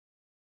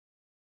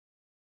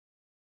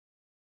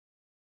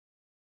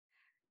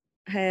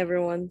Hi,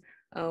 everyone.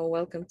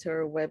 Welcome to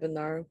our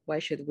webinar, Why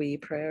Should We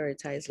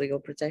Prioritize Legal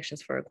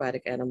Protections for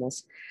Aquatic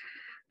Animals?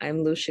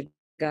 I'm Lucia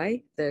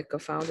Guy, the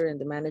co-founder and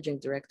the managing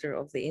director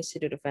of the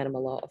Institute of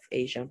Animal Law of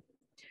Asia.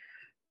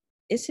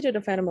 Institute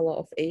of Animal Law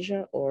of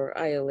Asia, or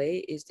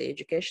ILA, is the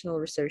educational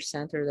research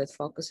center that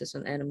focuses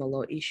on animal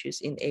law issues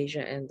in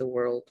Asia and the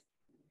world.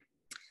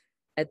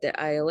 At the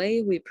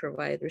ILA, we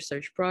provide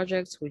research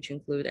projects which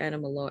include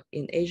animal law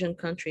in Asian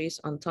countries,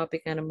 on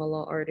topic animal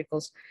law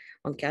articles,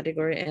 on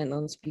category and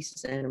on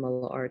species animal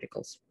law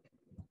articles.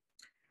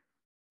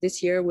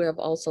 This year, we have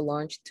also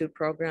launched 2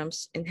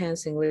 programs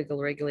enhancing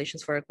legal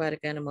regulations for aquatic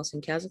animals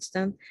in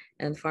Kazakhstan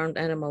and farmed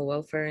animal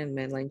welfare in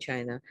mainland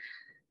China.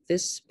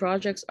 These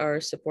projects are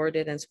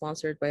supported and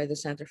sponsored by the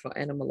Center for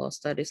Animal Law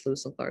Studies,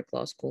 Lewis and Clark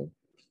Law School.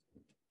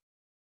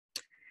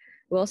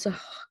 We also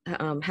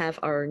have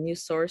our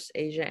news source,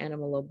 Asia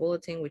Animal Law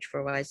Bulletin, which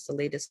provides the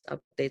latest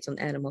updates on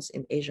animals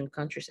in Asian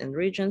countries and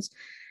regions.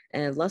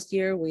 And last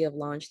year, we have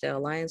launched the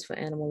Alliance for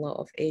Animal Law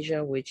of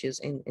Asia, which is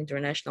an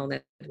international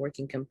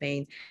networking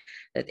campaign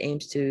that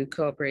aims to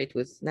cooperate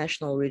with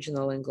national,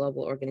 regional, and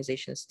global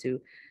organizations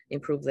to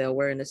improve the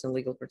awareness and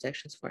legal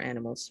protections for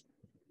animals.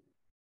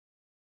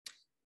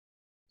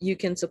 You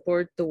can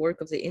support the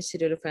work of the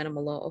Institute of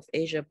Animal Law of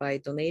Asia by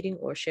donating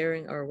or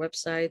sharing our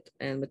website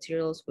and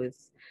materials with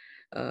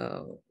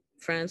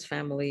friends,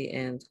 family,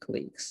 and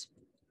colleagues.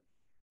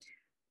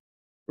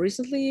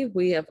 Recently,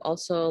 we have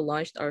also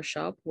launched our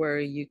shop where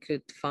you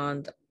could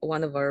fund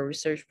one of our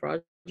research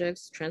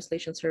projects,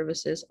 translation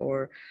services,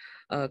 or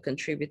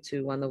contribute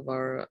to one of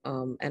our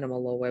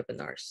animal law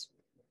webinars.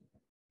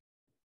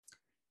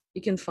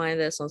 You can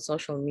find us on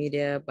social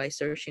media by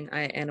searching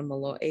Animal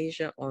Law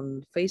Asia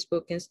on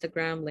Facebook,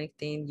 Instagram,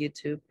 LinkedIn,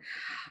 YouTube,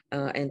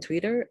 and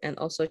Twitter, and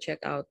also check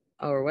out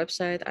our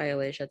website,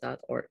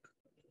 ilasia.org.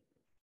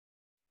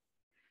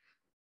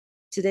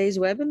 Today's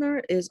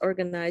webinar is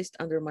organized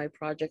under my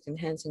project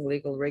Enhancing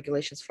Legal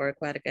Regulations for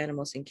Aquatic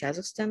Animals in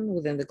Kazakhstan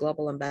within the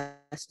Global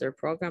Ambassador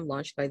Program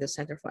launched by the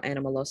Center for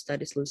Animal Law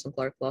Studies, Lewis and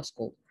Clark Law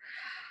School.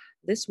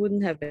 This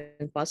wouldn't have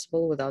been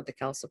possible without the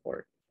CAL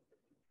support.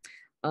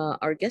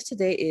 Our guest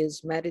today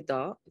is Maddy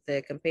Dawe,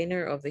 the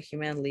campaigner of the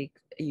Humane League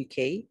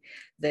UK,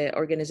 the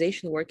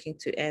organization working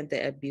to end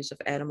the abuse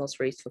of animals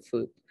raised for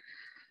food.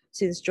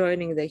 Since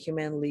joining the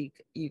Humane League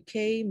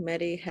UK,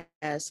 Maddy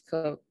has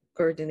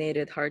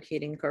coordinated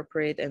hard-hitting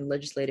corporate and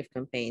legislative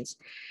campaigns.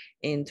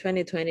 In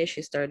 2020,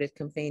 she started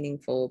campaigning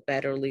for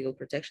better legal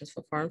protections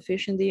for farm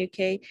fish in the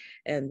UK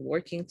and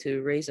working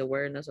to raise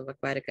awareness of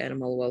aquatic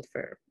animal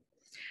welfare.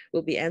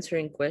 We'll be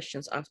answering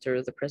questions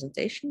after the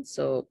presentation,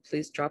 so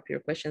please drop your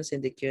questions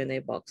in the Q&A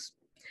box.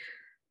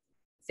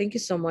 Thank you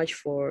so much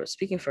for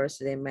speaking for us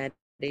today,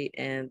 Maddy,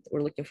 and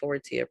we're looking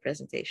forward to your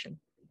presentation.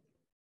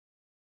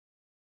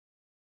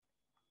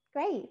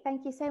 Great,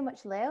 thank you so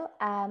much, Lou.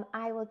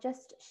 I will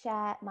just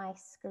share my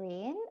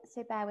screen,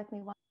 so bear with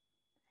me one.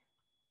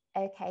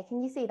 Okay,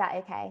 can you see that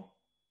okay?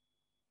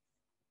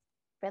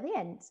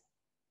 Brilliant,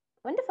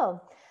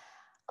 wonderful.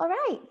 All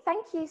right,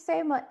 thank you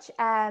so much,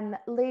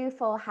 Lou,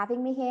 for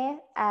having me here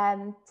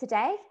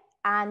today.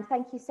 And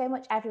thank you so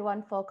much,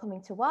 everyone, for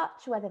coming to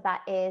watch, whether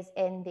that is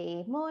in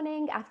the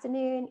morning,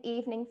 afternoon,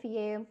 evening for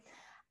you,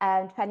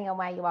 depending on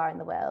where you are in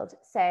the world.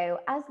 So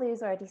as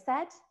Lou's already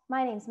said,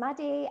 my name's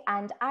Maddy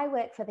and I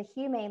work for the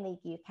Humane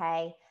League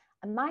UK.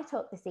 And my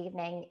talk this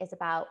evening is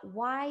about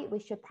why we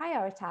should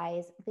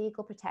prioritise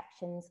legal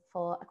protections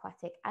for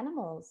aquatic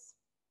animals.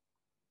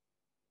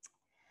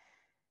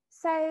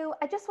 So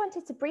I just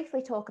wanted to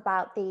briefly talk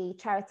about the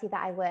charity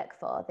that I work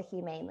for, the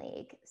Humane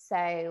League.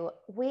 So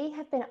we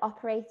have been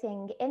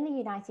operating in the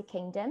United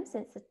Kingdom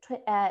since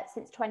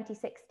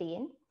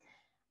 2016.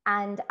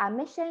 And our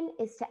mission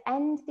is to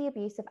end the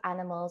abuse of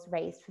animals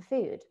raised for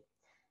food.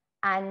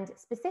 And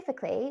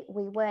specifically,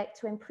 we work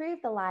to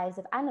improve the lives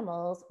of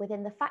animals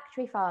within the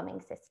factory farming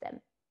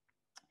system.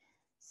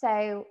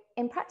 So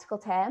in practical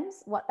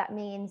terms, what that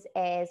means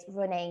is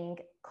running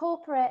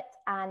corporate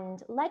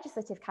and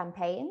legislative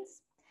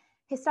campaigns.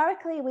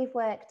 Historically, we've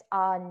worked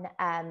on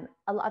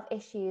a lot of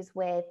issues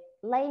with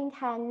laying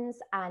hens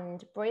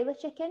and broiler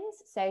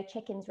chickens, so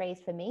chickens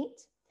raised for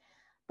meat.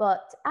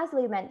 But as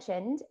Lou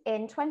mentioned,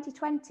 in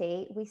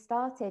 2020, we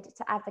started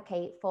to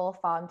advocate for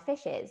farmed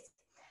fishes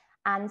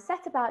and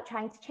set about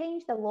trying to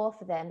change the law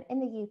for them in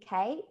the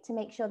UK to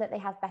make sure that they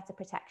have better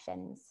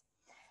protections.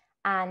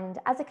 And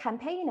as a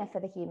campaigner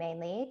for the Humane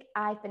League,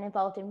 I've been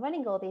involved in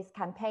running all these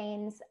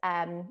campaigns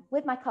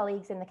with my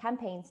colleagues in the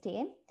campaigns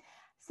team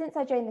since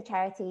I joined the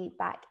charity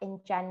back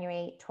in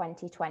January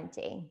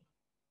 2020.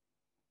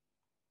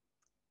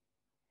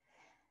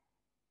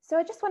 So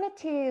I just wanted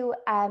to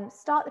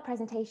start the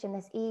presentation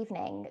this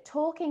evening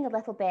talking a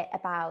little bit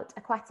about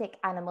aquatic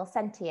animal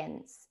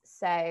sentience.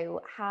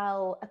 So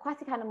how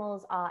aquatic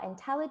animals are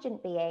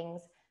intelligent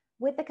beings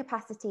with the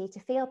capacity to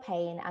feel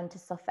pain and to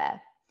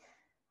suffer.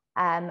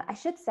 I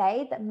should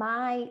say that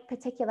my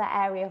particular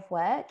area of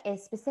work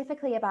is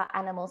specifically about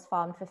animals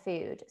farmed for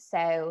food.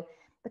 So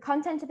The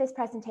content of this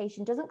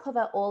presentation doesn't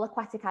cover all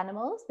aquatic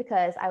animals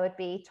because I would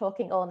be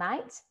talking all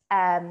night,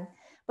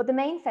 but the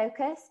main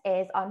focus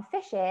is on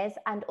fishes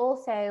and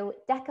also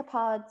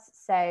decapods,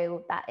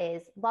 so that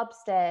is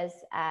lobsters,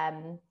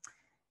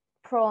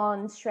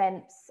 prawns,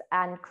 shrimps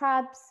and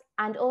crabs,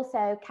 and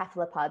also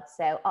cephalopods,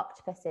 so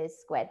octopuses,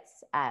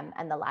 squids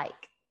and the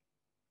like.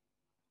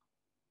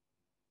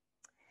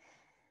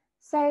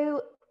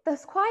 So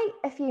there's quite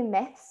a few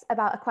myths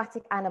about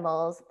aquatic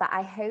animals that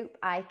I hope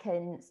I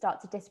can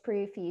start to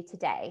disprove for you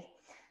today.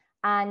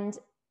 And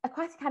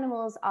aquatic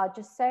animals are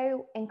just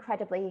so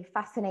incredibly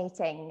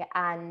fascinating.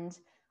 And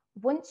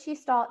once you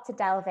start to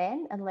delve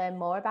in and learn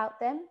more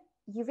about them,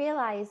 you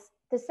realize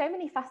there's so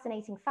many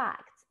fascinating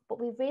facts, but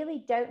we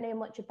really don't know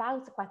much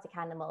about aquatic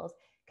animals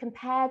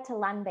compared to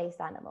land-based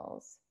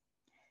animals.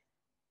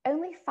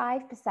 Only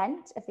 5%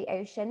 of the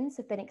oceans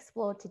have been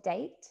explored to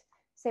date.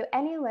 So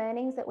any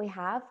learnings that we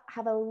have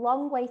a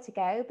long way to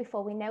go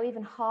before we know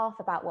even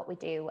half about what we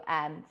do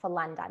for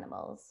land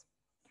animals.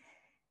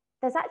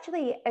 There's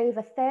actually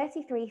over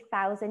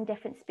 33,000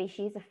 different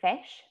species of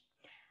fish.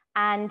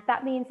 And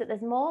that means that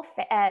there's more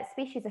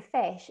species of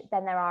fish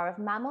than there are of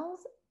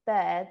mammals,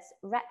 birds,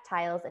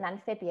 reptiles, and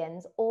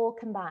amphibians all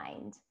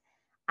combined.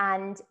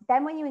 And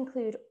then when you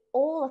include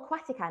all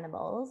aquatic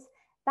animals,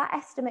 that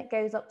estimate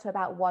goes up to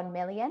about 1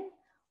 million.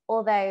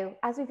 Although,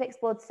 as we've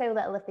explored so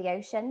little of the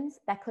oceans,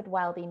 there could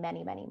well be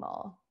many, many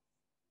more.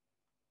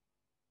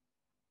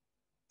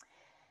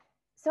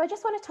 So I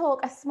just want to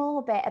talk a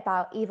small bit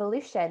about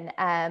evolution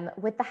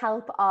with the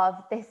help of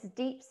this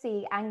deep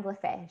sea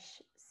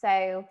anglerfish.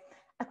 So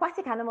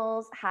aquatic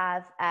animals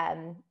have,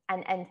 and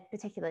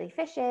particularly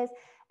fishes,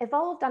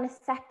 evolved on a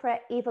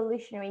separate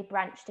evolutionary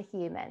branch to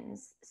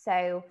humans.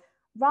 So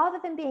rather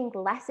than being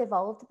less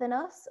evolved than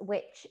us,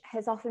 which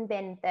has often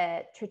been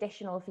the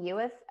traditional view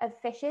of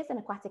fishes and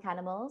aquatic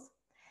animals,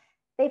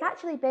 they've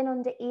actually been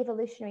under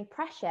evolutionary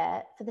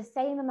pressure for the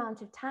same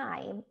amount of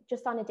time,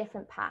 just on a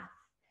different path.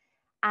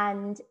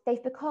 And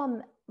they've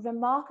become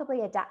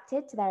remarkably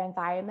adapted to their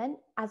environment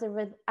as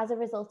a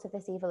result of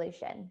this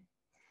evolution.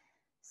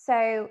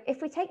 So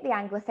if we take the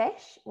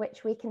anglerfish,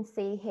 which we can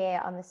see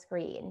here on the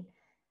screen,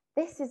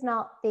 this is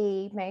not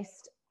the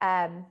most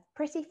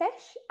pretty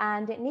fish,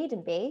 and it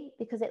needn't be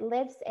because it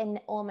lives in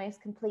almost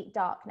complete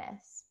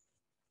darkness.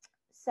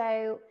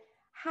 So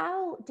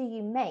how do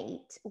you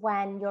mate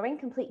when you're in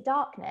complete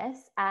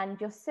darkness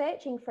and you're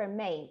searching for a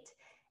mate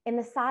in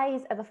the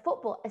size of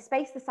a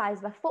space the size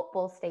of a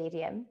football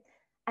stadium,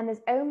 and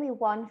there's only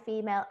one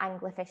female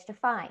anglerfish to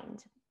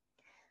find?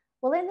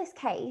 Well, in this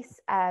case,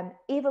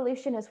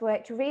 evolution has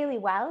worked really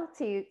well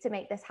to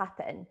make this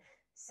happen.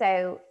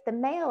 So the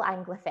male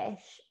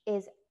anglerfish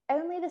is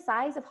only the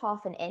size of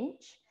 ½ an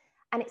inch,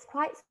 and it's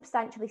quite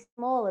substantially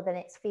smaller than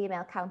its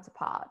female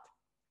counterpart.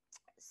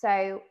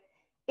 So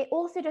it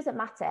also doesn't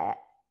matter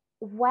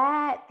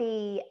where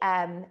the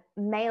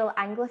male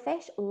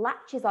anglerfish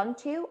latches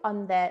onto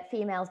on the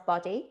female's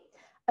body.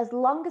 As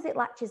long as it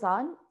latches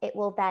on, it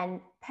will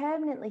then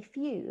permanently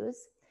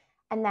fuse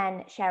and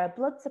then share a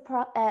blood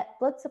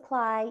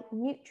supply,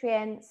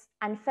 nutrients,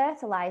 and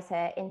fertilize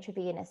her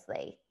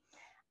intravenously.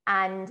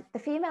 And the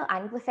female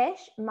anglerfish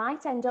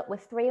might end up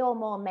with 3 or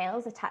more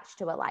males attached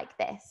to her like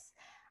this.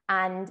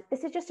 And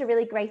this is just a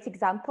really great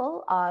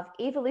example of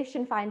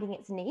evolution finding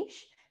its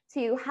niche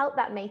to help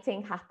that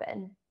mating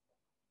happen.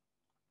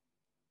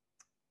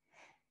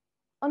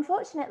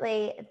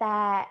 Unfortunately,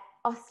 there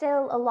are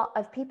still a lot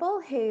of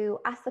people who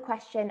ask the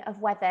question of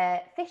whether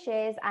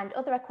fishes and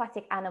other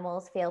aquatic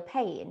animals feel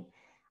pain.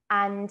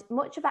 And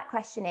much of that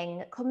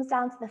questioning comes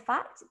down to the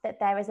fact that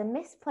there is a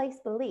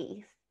misplaced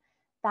belief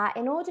that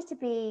in order to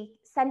be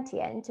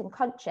sentient and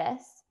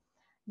conscious,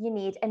 you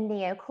need a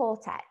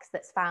neocortex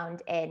that's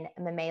found in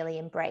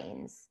mammalian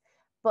brains.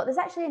 But there's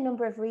actually a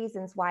number of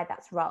reasons why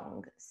that's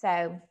wrong.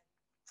 So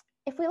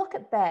if we look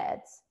at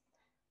birds,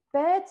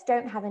 birds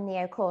don't have a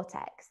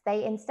neocortex.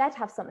 They instead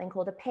have something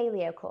called a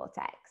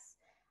paleocortex.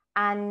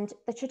 And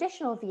the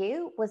traditional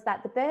view was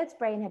that the bird's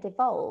brain had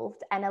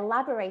evolved and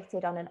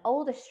elaborated on an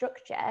older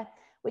structure,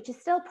 which is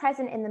still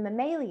present in the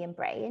mammalian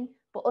brain,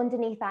 but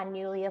underneath our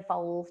newly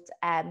evolved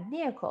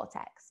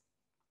neocortex.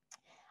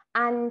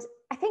 And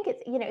I think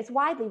it's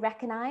widely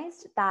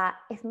recognized that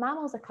if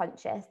mammals are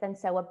conscious, then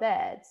so are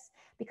birds,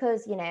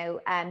 because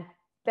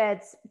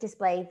birds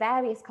display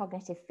various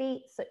cognitive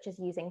feats, such as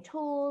using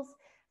tools,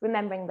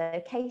 remembering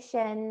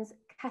locations,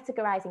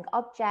 categorizing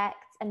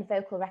objects, and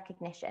vocal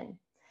recognition.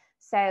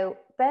 So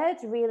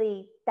birds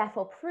really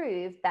therefore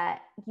prove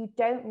that you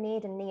don't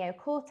need a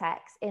neocortex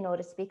in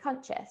order to be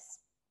conscious.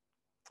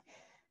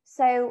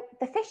 So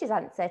the fish's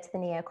answer to the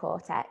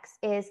neocortex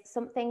is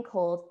something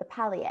called the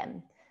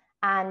pallium,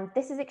 and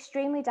this is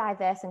extremely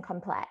diverse and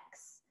complex.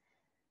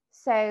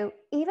 So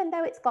even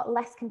though it's got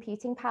less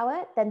computing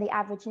power than the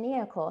average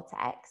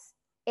neocortex,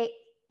 it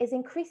is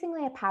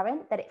increasingly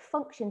apparent that it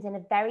functions in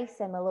a very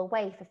similar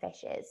way for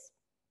fishes.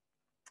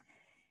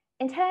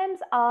 In terms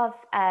of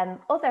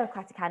other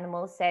aquatic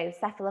animals, so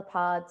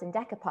cephalopods and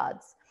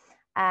decapods,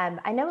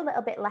 I know a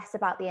little bit less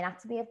about the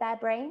anatomy of their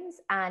brains,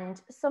 and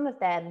some of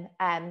them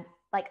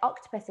like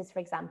octopuses, for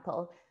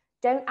example,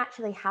 don't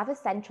actually have a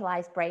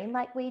centralized brain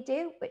like we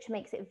do, which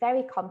makes it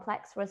very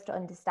complex for us to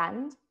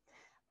understand.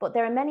 But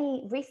there are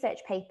many research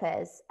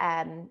papers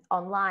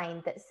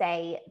online that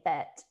say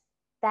that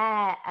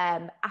their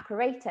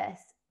apparatus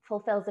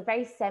fulfills a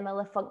very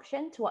similar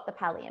function to what the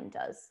pallium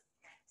does.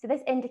 So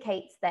this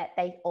indicates that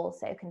they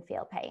also can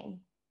feel pain.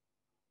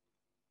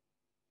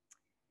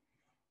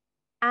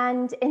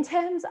 And in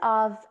terms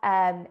of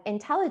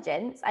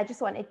intelligence, I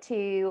just wanted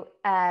to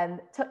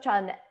touch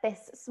on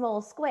this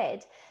small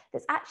squid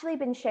that's actually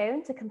been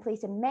shown to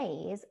complete a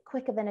maze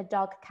quicker than a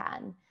dog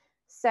can.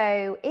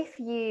 So if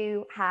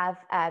you have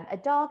a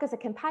dog as a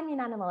companion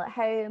animal at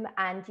home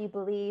and you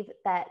believe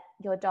that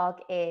your dog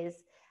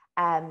is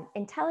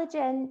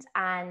intelligent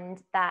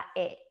and that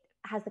it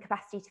has the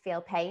capacity to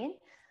feel pain,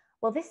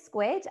 well, this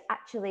squid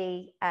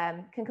actually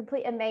can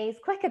complete a maze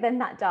quicker than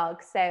that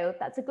dog. So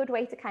that's a good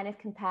way to kind of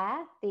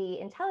compare the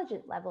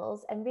intelligence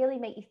levels and really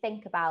make you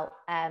think about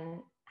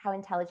how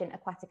intelligent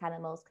aquatic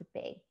animals could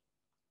be.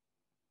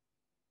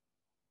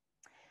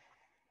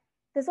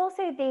 There's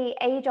also the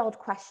age-old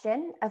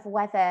question of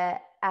whether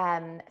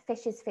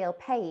fishes feel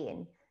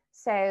pain.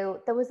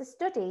 So there was a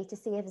study to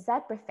see if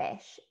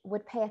zebrafish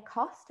would pay a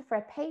cost for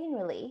a pain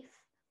relief,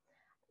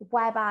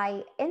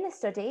 whereby in the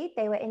study,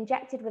 they were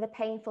injected with a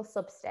painful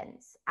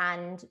substance.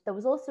 And there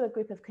was also a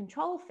group of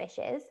control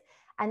fishes,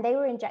 and they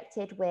were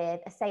injected with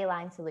a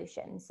saline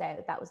solution.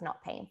 So that was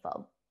not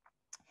painful.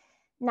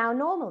 Now,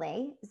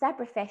 normally,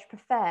 zebrafish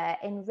prefer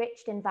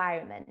enriched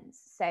environments.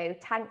 So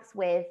tanks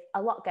with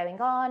a lot going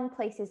on,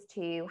 places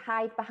to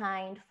hide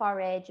behind,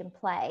 forage and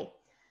play.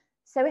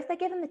 So if they're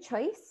given the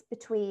choice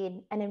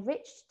between an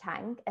enriched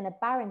tank and a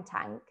barren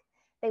tank,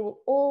 they will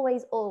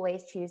always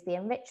choose the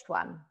enriched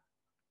one.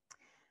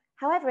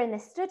 However, in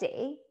this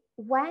study,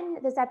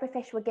 when the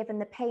zebrafish were given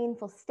the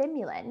painful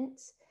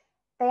stimulant,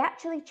 they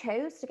actually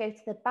chose to go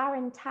to the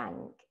barren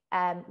tank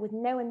with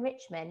no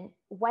enrichment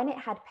when it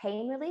had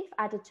pain relief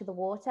added to the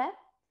water.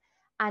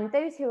 And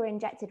those who were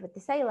injected with the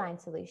saline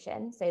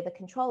solution, so the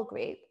control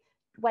group,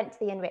 went to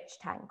the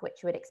enriched tank,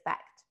 which you would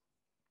expect.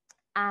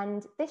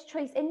 And this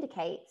choice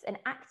indicates an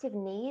active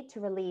need to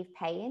relieve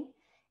pain,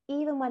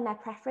 even when their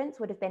preference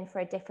would have been for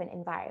a different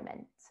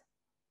environment.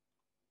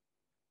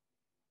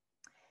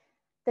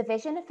 The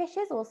vision of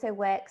fishes also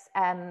works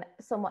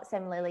somewhat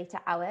similarly to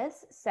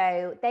ours.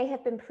 So they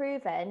have been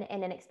proven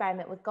in an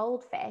experiment with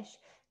goldfish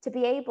to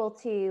be able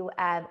to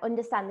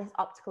understand this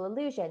optical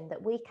illusion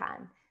that we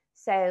can.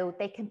 So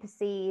they can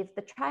perceive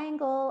the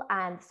triangle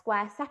and the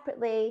square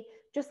separately,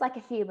 just like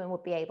a human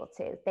would be able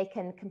to. They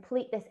can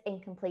complete this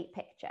incomplete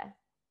picture.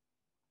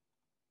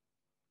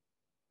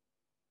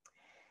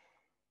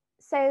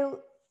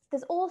 So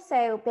there's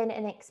also been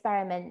an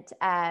experiment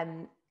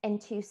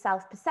into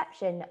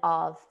self-perception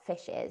of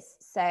fishes.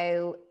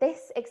 So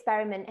this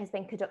experiment has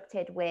been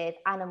conducted with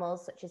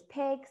animals such as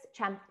pigs,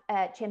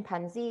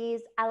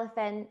 chimpanzees,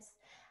 elephants,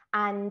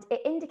 and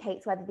it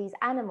indicates whether these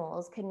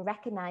animals can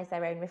recognize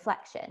their own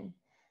reflection.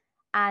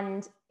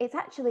 And it's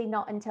actually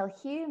not until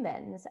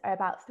humans are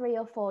about 3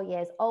 or 4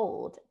 years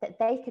old that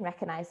they can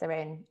recognize their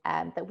own,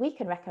 that we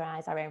can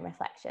recognize our own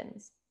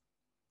reflections.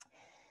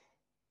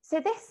 So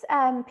this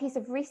piece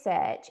of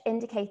research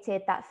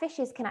indicated that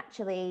fishes can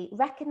actually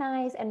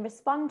recognize and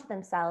respond to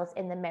themselves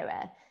in the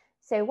mirror.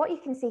 So what you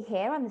can see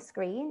here on the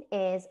screen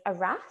is a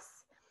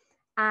wrasse,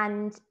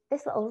 and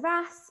this little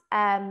wrasse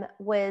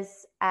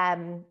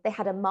they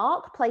had a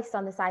mark placed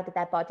on the side of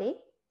their body,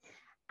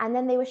 and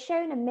then they were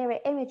shown a mirror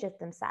image of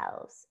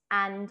themselves.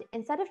 And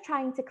instead of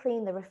trying to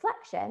clean the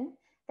reflection,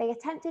 they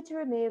attempted to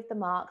remove the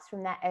marks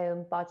from their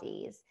own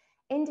bodies,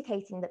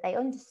 indicating that they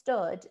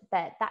understood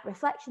that that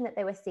reflection that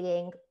they were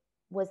seeing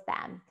was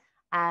them.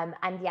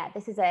 And yeah,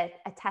 this is a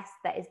test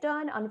that is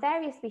done on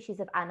various species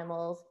of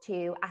animals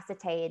to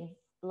ascertain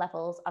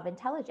levels of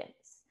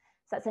intelligence.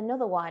 So that's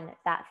another one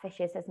that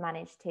fishes has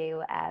managed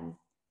to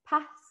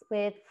pass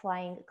with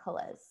flying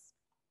colours.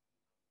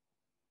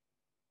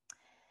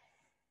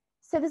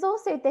 So there's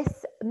also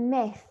this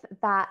myth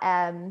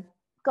that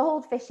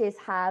goldfishes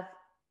have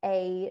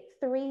a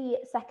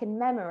 3-second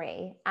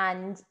memory,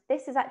 and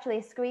this is actually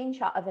a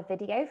screenshot of a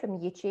video from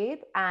YouTube,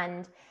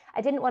 and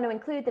I didn't want to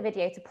include the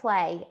video to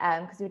play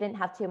because we didn't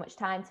have too much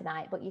time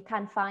tonight, but you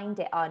can find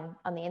it on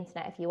the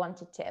internet if you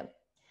wanted to.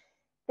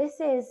 This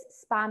is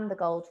Spam the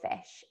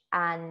goldfish,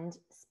 and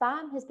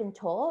Spam has been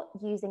taught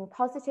using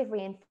positive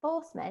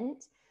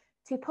reinforcement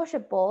to push a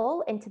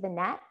ball into the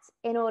net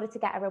in order to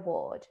get a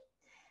reward.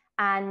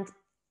 And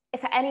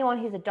for anyone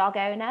who's a dog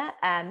owner,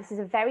 this is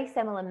a very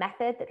similar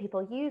method that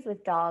people use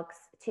with dogs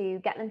to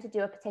get them to do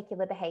a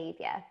particular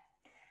behavior.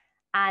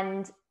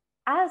 And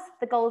as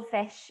the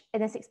goldfish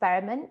in this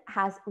experiment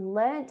has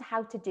learned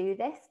how to do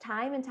this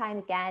time and time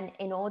again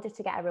in order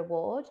to get a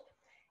reward,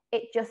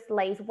 it just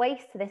lays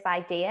waste to this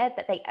idea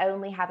that they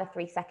only have a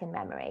 3-second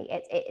memory.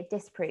 It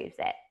disproves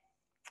it.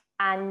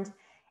 And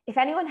if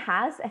anyone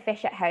has a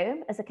fish at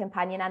home as a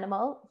companion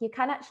animal, you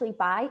can actually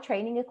buy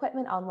training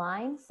equipment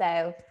online.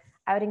 So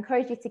I would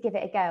encourage you to give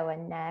it a go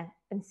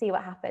and see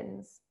what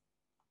happens.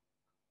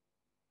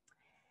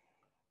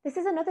 This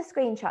is another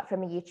screenshot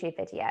from a YouTube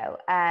video,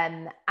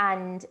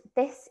 and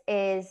this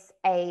is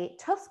a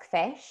tusk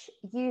fish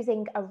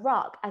using a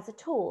rock as a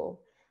tool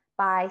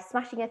by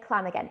smashing a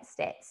clam against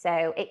it.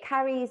 So it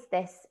carries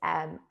this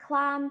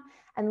clam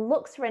and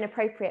looks for an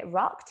appropriate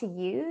rock to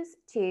use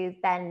to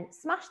then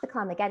smash the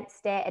clam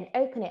against it and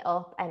open it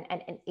up and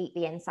eat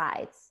the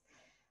insides.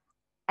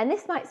 And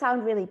this might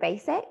sound really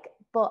basic,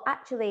 but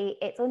actually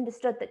it's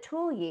understood that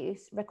tool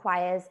use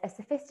requires a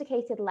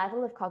sophisticated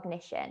level of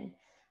cognition.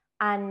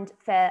 And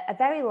for a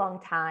very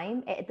long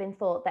time, it had been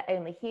thought that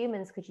only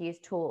humans could use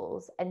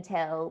tools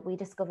until we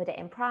discovered it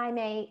in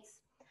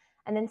primates.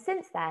 And then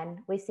since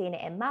then, we've seen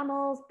it in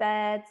mammals,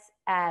 birds,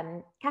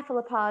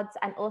 cephalopods,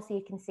 and also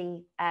you can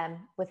see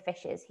with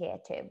fishes here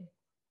too.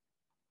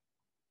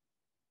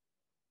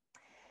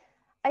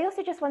 I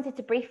also just wanted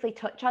to briefly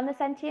touch on the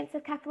sentience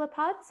of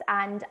cephalopods,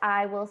 and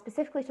I will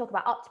specifically talk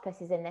about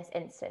octopuses in this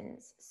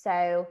instance.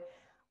 So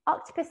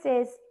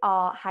octopuses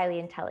are highly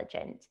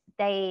intelligent.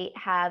 They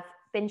have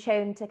been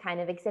shown to kind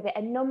of exhibit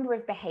a number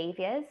of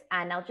behaviors,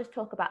 and I'll just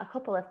talk about a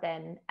couple of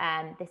them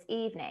this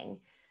evening.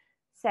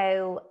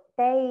 So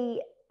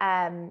they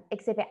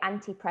exhibit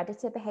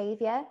anti-predator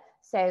behavior,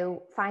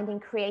 so finding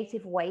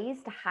creative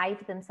ways to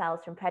hide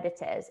themselves from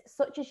predators,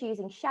 such as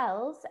using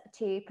shells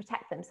to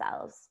protect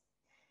themselves.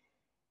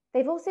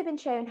 They've also been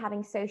shown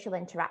having social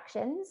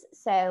interactions.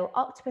 So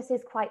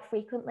octopuses quite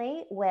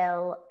frequently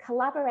will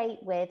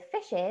collaborate with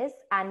fishes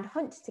and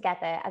hunt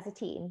together as a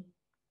team.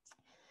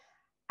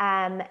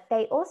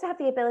 They also have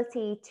the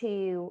ability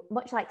to,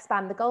 much like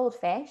Spam the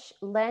goldfish,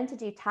 learn to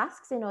do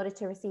tasks in order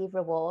to receive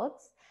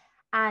rewards,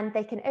 and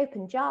they can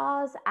open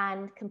jars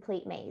and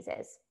complete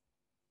mazes.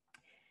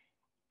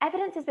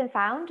 Evidence has been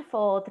found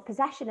for the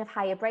possession of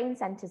higher brain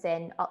centers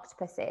in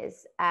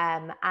octopuses,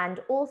 and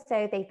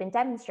also they've been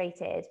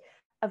demonstrated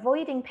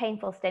avoiding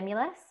painful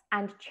stimulus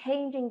and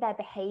changing their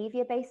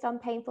behavior based on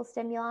painful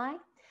stimuli,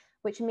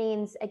 which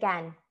means,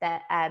 again,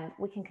 that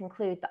we can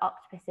conclude that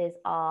octopuses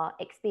are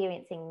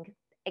experiencing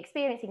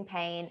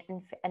pain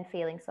and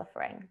feeling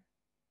suffering.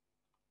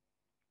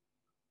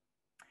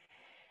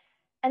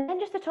 And then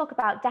just to talk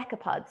about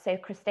decapods, so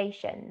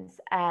crustaceans,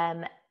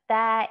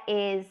 there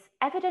is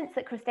evidence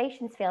that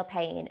crustaceans feel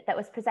pain that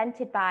was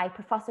presented by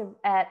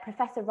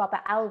Professor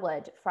Robert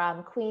Elwood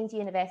from Queen's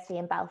University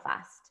in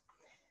Belfast.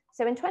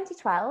 So in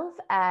 2012,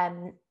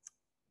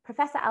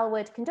 Professor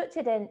Elwood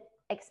conducted an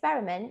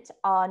experiment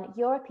on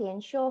European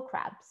shore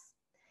crabs.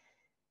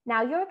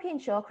 Now, European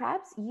shore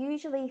crabs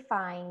usually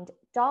find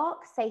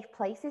dark, safe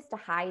places to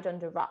hide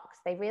under rocks.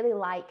 They really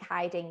like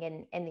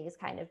hiding in these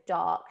kind of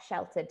dark,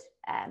 sheltered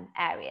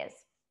areas.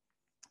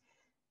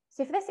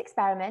 So for this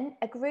experiment,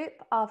 a group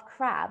of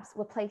crabs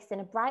were placed in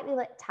a brightly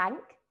lit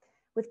tank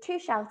with 2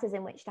 shelters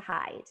in which to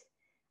hide.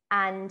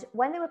 And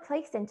when they were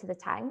placed into the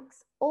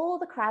tanks, all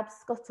the crabs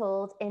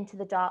scuttled into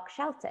the dark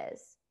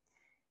shelters.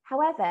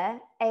 However,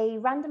 a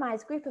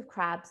randomized group of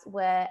crabs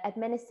were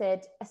administered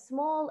a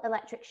small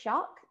electric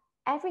shock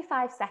every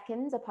 5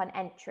 seconds upon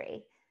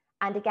entry.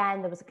 And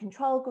again, there was a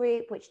control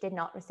group which did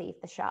not receive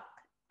the shock.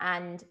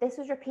 And this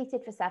was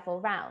repeated for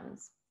several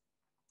rounds.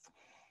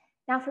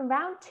 Now, from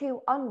round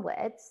 2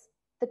 onwards,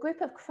 the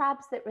group of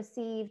crabs that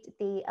received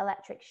the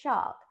electric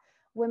shock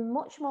were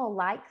much more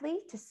likely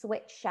to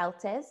switch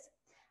shelters.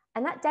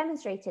 And that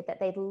demonstrated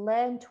that they'd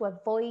learned to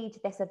avoid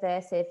this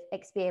aversive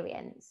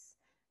experience.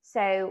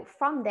 So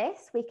from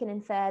this, we can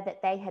infer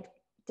that they had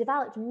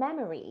developed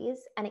memories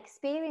and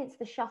experienced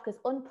the shock as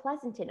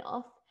unpleasant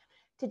enough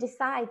to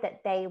decide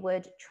that they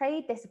would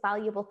trade this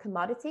valuable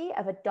commodity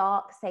of a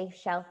dark, safe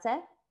shelter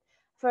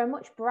for a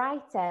much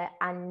brighter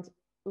and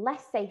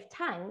less safe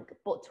tank,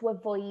 but to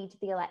avoid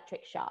the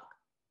electric shock.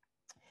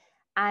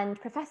 And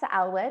Professor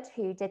Elwood,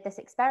 who did this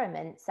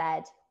experiment,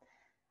 said,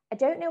 "I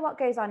don't know what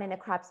goes on in a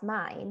crab's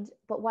mind,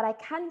 but what I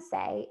can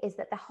say is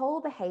that the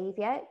whole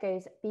behavior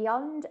goes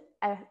beyond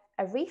a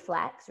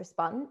reflex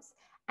response,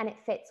 and it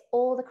fits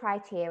all the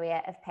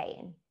criteria of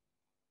pain."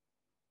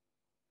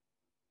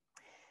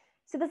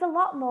 So there's a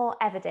lot more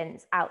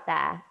evidence out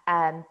there,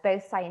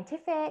 both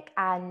scientific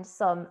and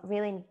some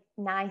really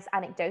nice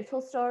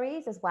anecdotal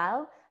stories as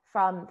well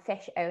from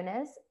fish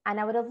owners. And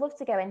I would have loved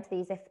to go into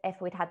these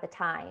if we'd had the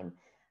time.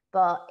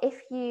 But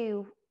if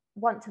you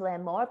want to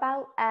learn more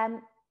about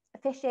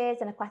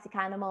fishes and aquatic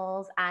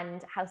animals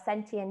and how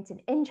sentient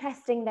and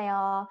interesting they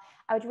are,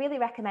 I would really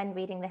recommend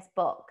reading this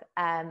book,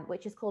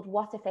 which is called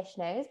What a Fish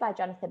Knows by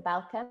Jonathan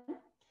Belcom.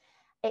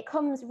 It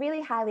comes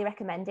really highly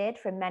recommended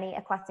from many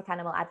aquatic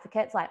animal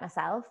advocates like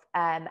myself,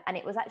 and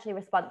it was actually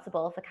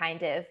responsible for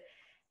kind of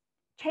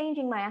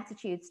changing my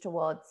attitudes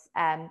towards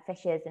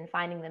fishes and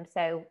finding them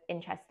so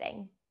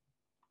interesting.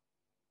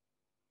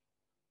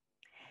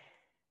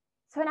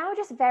 So now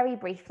just very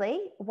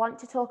briefly want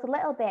to talk a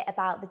little bit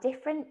about the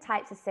different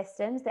types of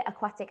systems that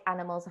aquatic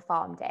animals are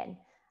farmed in.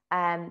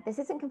 This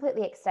isn't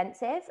completely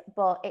extensive,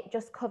 but it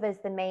just covers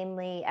the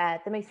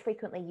most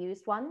frequently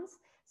used ones.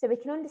 So we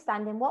can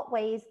understand in what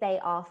ways they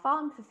are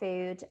farmed for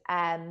food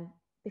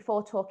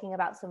before talking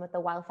about some of the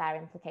welfare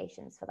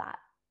implications for that.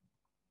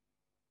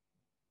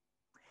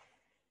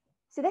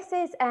 So this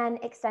is an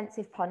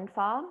extensive pond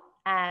farm.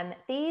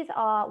 These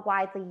are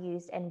widely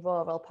used in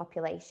rural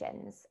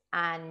populations,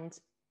 and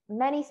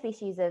many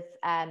species of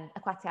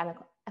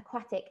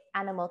aquatic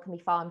animal can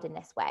be farmed in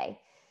this way.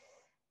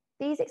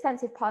 These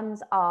extensive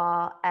ponds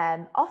are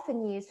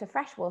often used for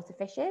freshwater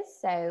fishes,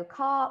 so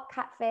carp,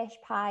 catfish,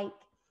 pike,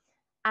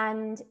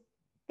 and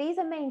these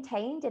are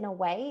maintained in a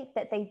way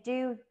that they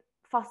do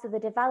foster the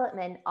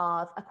development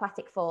of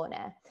aquatic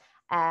fauna.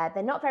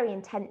 They're not very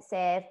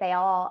intensive, they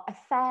are a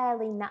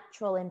fairly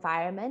natural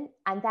environment,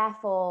 and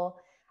therefore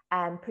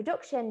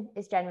production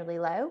is generally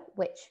low,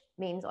 which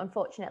means,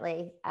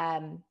 unfortunately,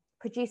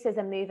 producers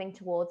are moving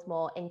towards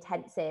more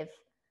intensive,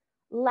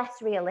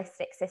 less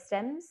realistic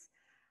systems.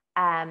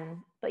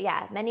 But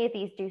yeah, many of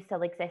these do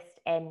still exist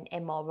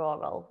in more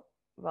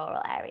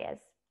rural areas.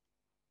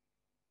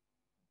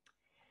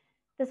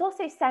 There's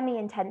also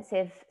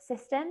semi-intensive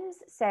systems.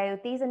 So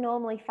these are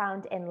normally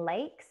found in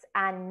lakes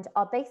and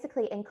are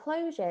basically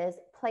enclosures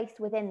placed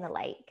within the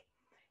lake.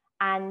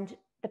 And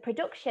the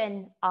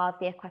production of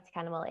the aquatic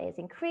animal is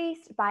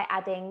increased by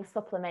adding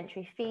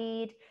supplementary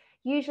feed,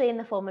 usually in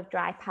the form of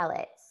dry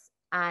pellets.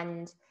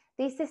 And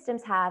these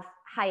systems have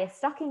higher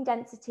stocking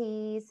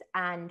densities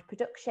and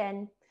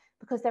production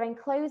because they're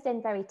enclosed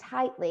in very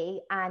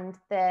tightly and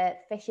the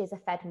fishes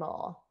are fed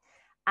more.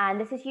 And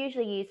this is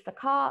usually used for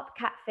carp,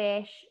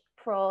 catfish,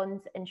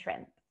 prawns, and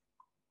shrimp.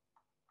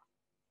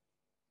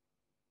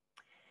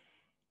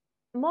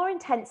 More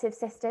intensive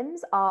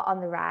systems are on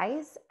the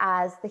rise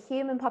as the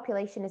human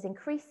population has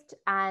increased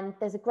and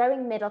there's a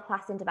growing middle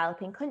class in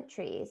developing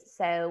countries.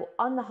 So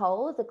on the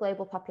whole, as a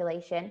global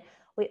population,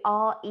 we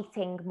are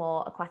eating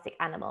more aquatic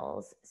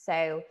animals.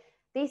 So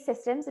these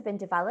systems have been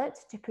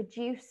developed to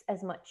produce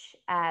as much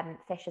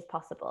fish as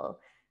possible.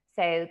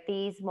 So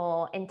these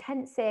more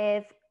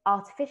intensive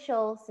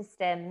artificial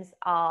systems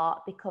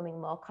are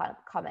becoming more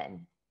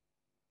common.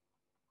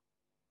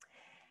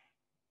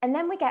 And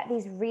then we get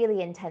these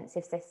really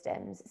intensive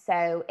systems.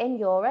 So in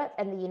Europe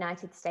and the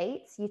United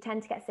States, you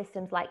tend to get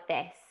systems like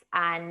this.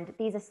 And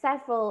these are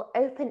several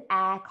open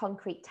air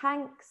concrete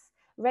tanks,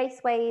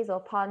 raceways or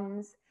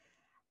ponds.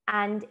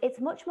 And it's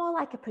much more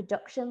like a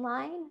production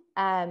line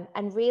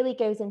and really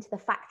goes into the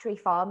factory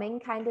farming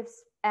kind of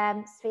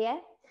sphere.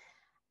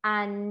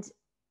 And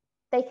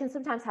they can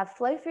sometimes have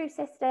flow-through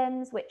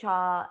systems, which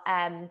are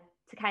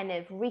to kind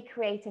of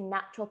recreate a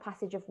natural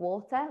passage of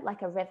water,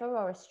 like a river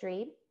or a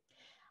stream.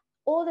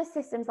 All the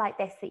systems like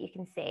this that you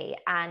can see,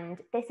 and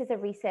this is a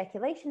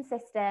recirculation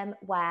system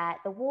where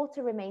the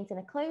water remains in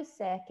a closed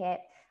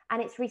circuit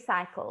and it's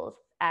recycled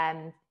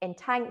in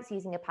tanks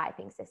using a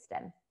piping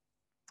system.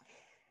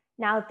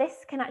 Now,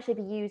 this can actually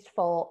be used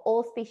for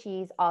all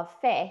species of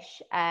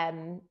fish.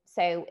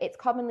 So it's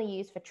commonly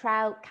used for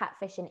trout,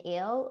 catfish, and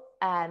eel.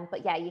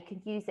 But yeah, you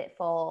can use it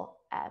for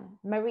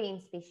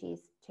marine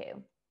species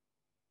too.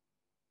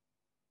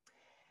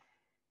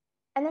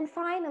 And then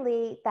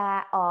finally,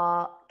 there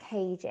are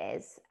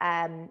cages.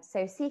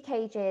 So sea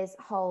cages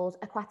hold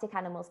aquatic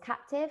animals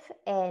captive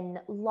in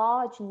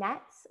large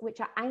nets,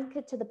 which are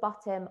anchored to the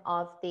bottom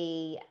of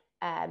the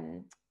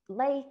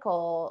lake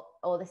or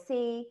the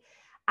sea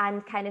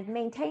and kind of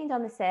maintained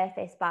on the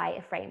surface by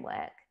a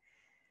framework.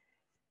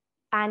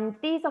 And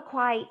these are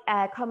quite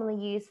commonly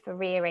used for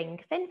rearing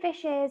fin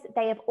fishes.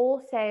 They have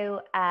also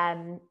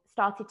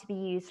started to be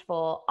used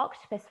for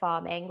octopus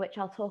farming, which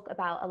I'll talk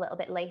about a little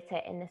bit later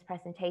in this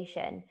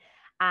presentation.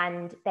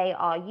 And they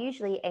are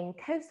usually in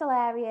coastal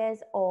areas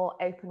or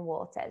open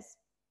waters.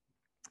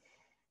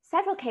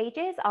 Several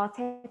cages are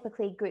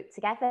typically grouped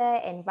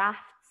together in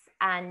rafts,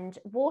 and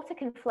water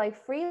can flow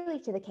freely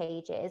to the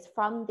cages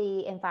from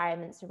the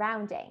environment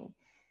surrounding.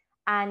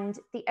 And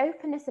the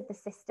openness of the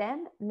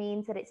system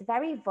means that it's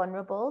very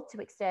vulnerable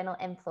to external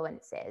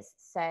influences.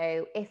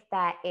 So if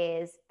there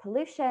is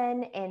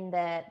pollution in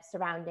the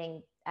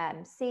surrounding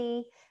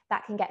sea,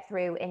 that can get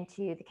through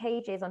into the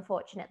cages,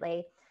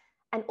 unfortunately.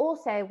 And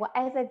also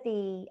whatever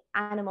the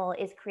animal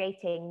is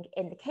creating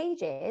in the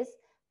cages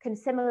can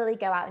similarly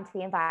go out into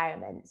the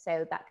environment.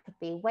 So that could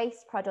be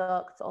waste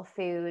products or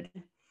food.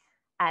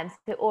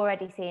 So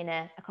already seeing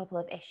a couple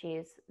of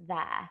issues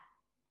there.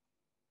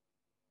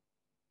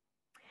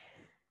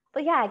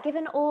 But yeah,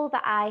 given all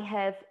that I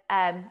have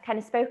kind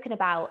of spoken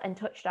about and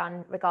touched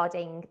on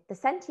regarding the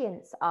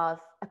sentience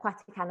of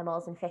aquatic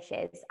animals and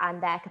fishes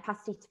and their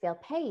capacity to feel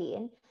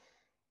pain,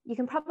 you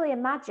can probably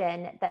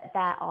imagine that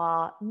there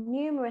are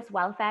numerous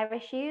welfare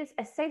issues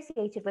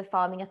associated with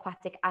farming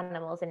aquatic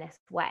animals in this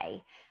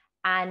way.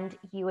 And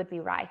you would be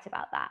right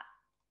about that.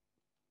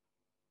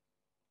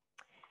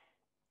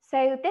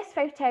 So this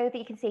photo that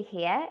you can see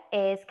here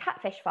is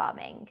catfish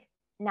farming.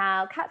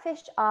 Now,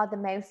 catfish are the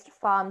most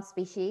farmed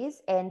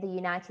species in the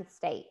United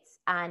States,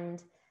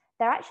 and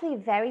they're actually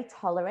very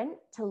tolerant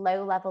to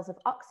low levels of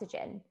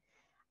oxygen.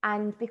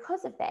 And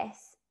because of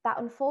this, that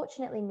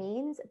unfortunately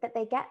means that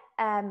they get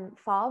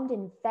farmed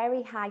in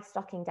very high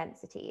stocking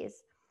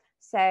densities.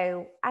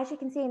 So as you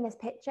can see in this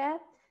picture,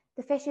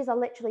 the fishes are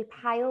literally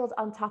piled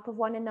on top of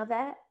one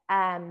another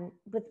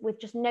with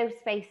just no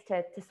space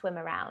to swim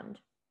around.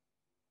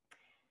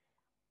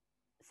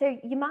 So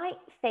you might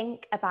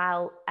think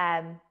about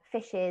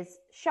fishes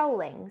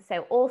shoaling,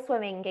 so all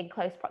swimming in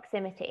close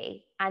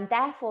proximity, and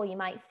therefore you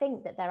might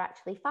think that they're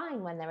actually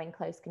fine when they're in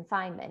close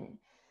confinement.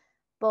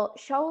 But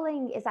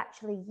shoaling is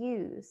actually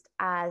used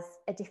as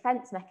a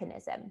defense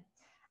mechanism.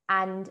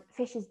 And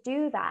fishes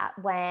do that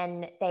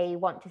when they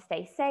want to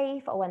stay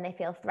safe or when they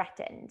feel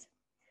threatened.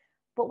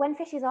 But when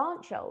fishes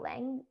aren't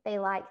shoaling, they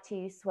like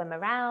to swim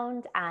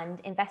around and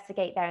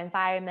investigate their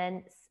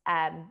environments,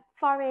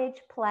 forage,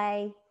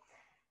 play.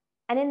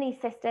 And in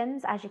these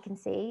systems, as you can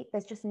see,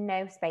 there's just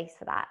no space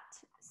for that.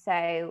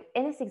 So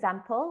in this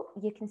example,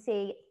 you can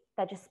see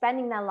they're just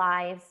spending their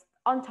lives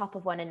on top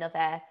of one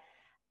another.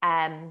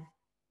 And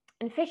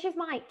fishes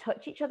might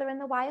touch each other in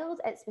the wild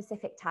at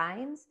specific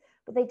times,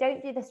 but they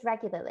don't do this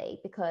regularly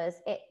because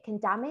it can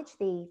damage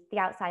the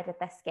outside of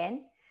their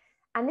skin.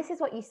 And this is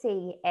what you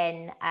see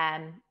in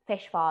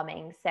fish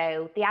farming.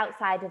 So the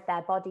outside of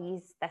their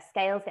bodies, their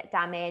scales get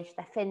damaged,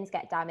 their fins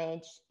get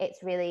damaged.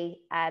 It's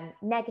really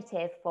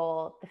negative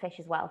for the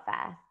fish's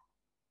welfare.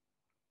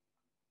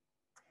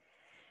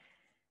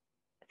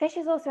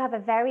 Fishes also have a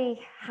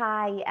very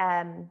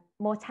high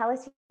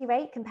mortality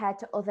rate compared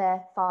to other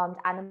farmed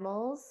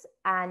animals.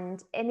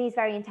 And in these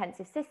very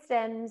intensive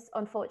systems,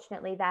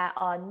 unfortunately, there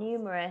are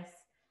numerous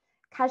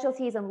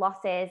casualties and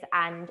losses.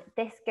 And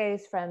this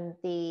goes from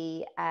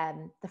the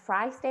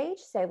fry stage,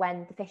 so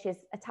when the fish is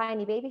a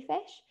tiny baby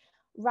fish,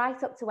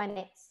 right up to when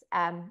it's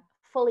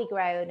fully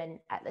grown and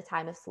at the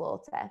time of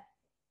slaughter.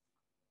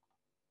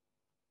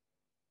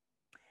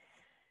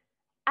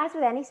 As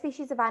with any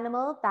species of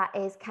animal that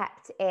is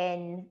kept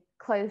in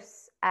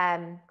close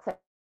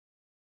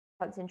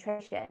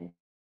concentration,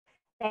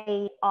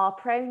 they are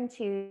prone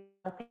to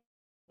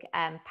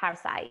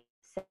parasites.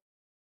 So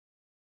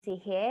you see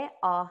here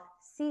are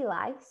sea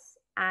lice,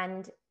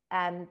 and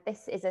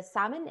this is a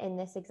salmon in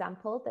this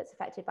example that's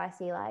affected by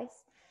sea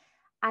lice.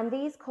 And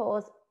these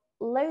cause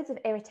loads of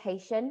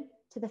irritation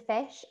to the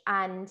fish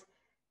and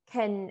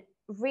can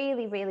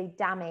really, really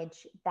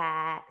damage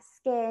their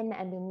skin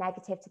and be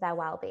negative to their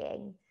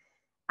well-being.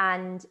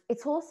 And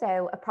it's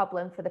also a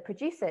problem for the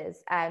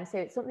producers. So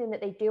it's something that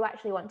they do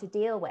actually want to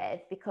deal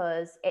with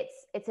because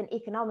it's an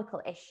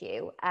economical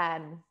issue.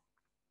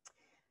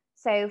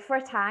 So for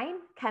a time,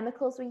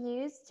 chemicals were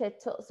used to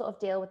sort of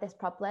deal with this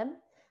problem,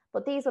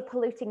 but these were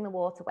polluting the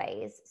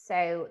waterways.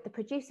 So the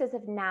producers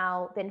have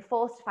now been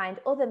forced to find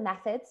other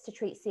methods to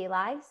treat sea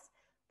lice.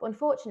 But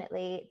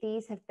unfortunately,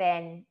 these have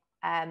been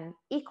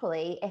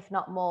equally, if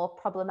not more,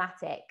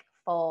 problematic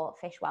for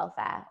fish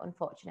welfare,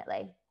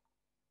 unfortunately.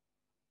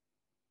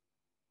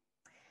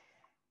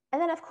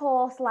 And then, of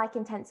course, like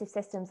intensive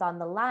systems on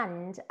the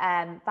land,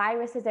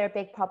 viruses are a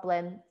big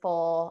problem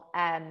for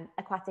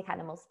aquatic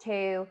animals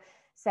too.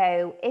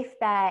 So if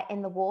they're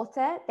in the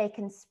water, they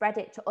can spread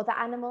it to other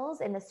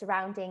animals in the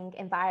surrounding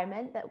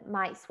environment that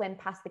might swim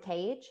past the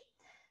cage.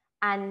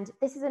 And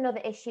this is another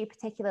issue,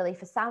 particularly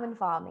for salmon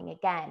farming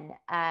again,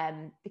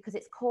 because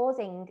it's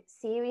causing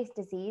serious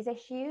disease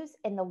issues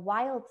in the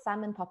wild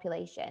salmon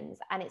populations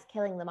and it's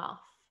killing them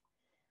off.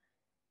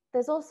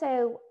 There's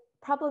also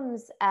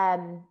problems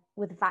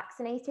with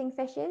vaccinating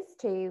fishes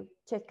to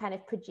kind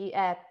of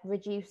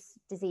reduce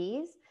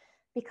disease,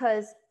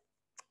 because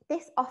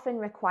this often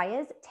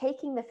requires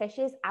taking the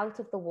fishes out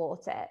of the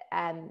water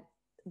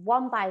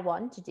one by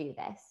one to do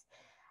this.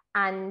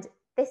 And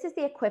this is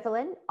the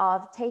equivalent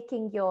of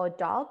taking your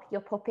dog, your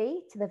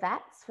puppy, to the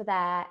vets for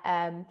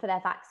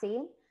their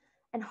vaccine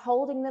and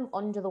holding them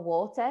under the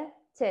water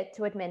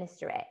to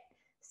administer it.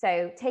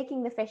 So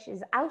taking the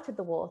fishes out of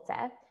the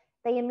water,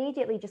 they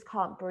immediately just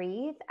can't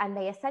breathe and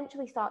they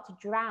essentially start to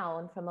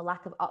drown from a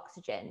lack of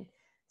oxygen.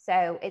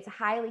 So it's a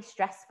highly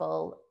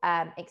stressful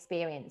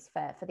experience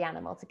for the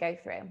animal to go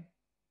through.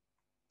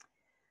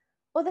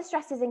 Other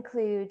stresses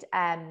include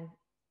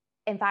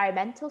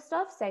environmental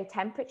stuff, so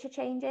temperature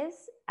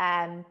changes,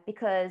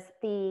 because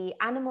the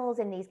animals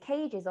in these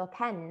cages or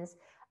pens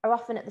are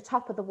often at the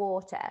top of the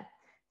water.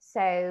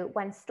 So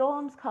when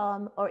storms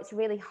come or it's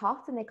really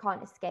hot and they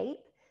can't escape,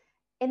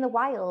 in the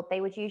wild,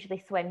 they would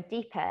usually swim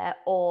deeper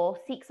or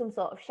seek some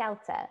sort of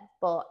shelter.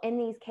 But in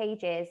these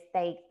cages,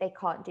 they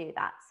can't do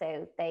that.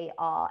 So they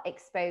are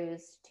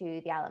exposed to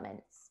the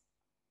elements.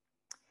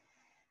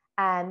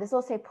 There's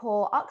also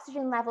poor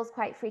oxygen levels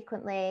quite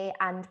frequently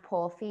and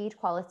poor feed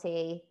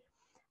quality.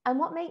 And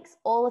what makes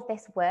all of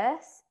this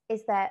worse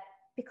is that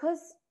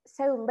because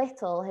so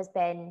little has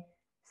been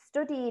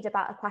studied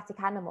about aquatic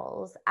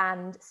animals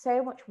and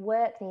so much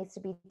work needs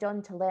to be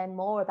done to learn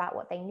more about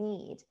what they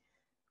need,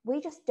 we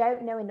just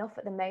don't know enough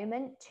at the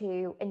moment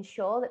to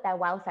ensure that their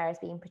welfare is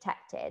being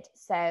protected.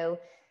 So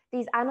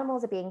these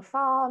animals are being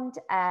farmed,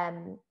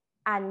 and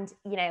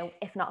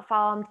if not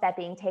farmed, they're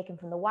being taken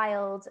from the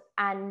wild,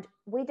 and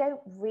we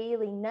don't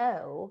really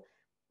know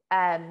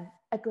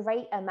a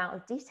great amount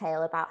of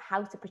detail about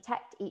how to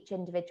protect each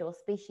individual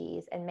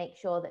species and make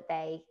sure that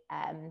their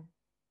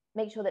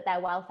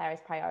welfare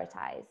is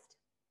prioritized.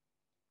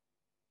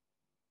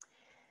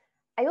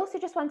 I also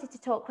just wanted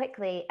to talk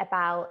quickly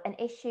about an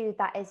issue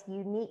that is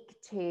unique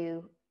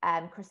to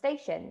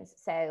crustaceans.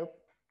 So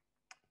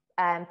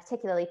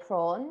particularly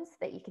prawns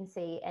that you can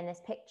see in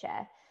this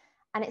picture.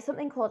 And it's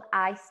something called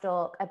eye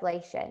stalk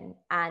ablation.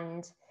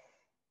 And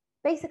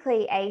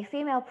basically, a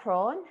female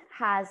prawn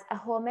has a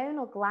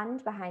hormonal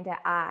gland behind her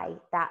eye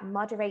that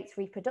moderates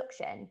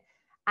reproduction.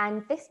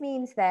 And this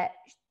means that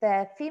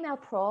the female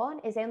prawn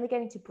is only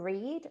going to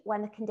breed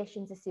when the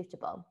conditions are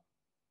suitable.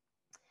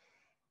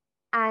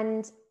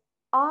 And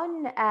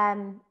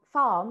on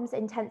farms,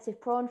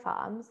 intensive prawn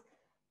farms,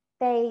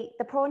 the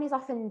prawn is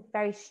often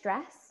very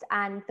stressed,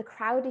 and the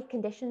crowded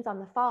conditions on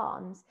the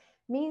farms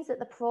means that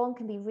the prawn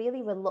can be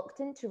really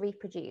reluctant to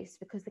reproduce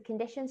because the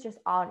conditions just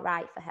aren't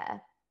right for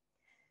her.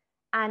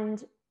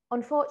 And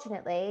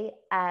unfortunately,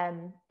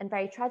 and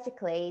very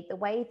tragically, the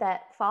way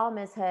that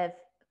farmers have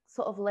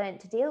sort of learned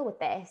to deal with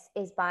this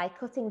is by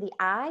cutting the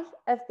eye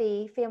of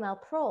the female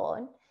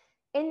prawn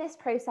in this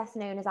process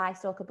known as eye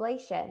stalk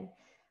ablation.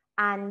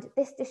 And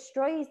this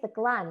destroys the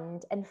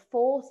gland and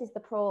forces the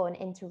prawn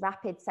into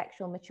rapid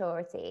sexual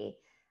maturity.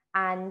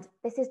 And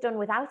this is done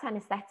without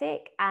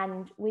anesthetic,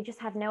 and we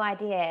just have no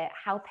idea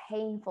how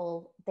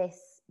painful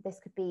this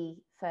could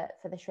be for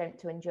the shrimp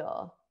to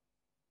endure.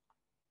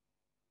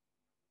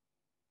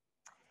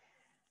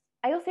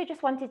 I also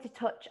just wanted to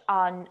touch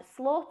on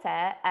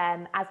slaughter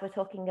as we're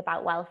talking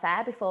about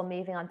welfare before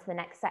moving on to the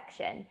next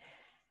section.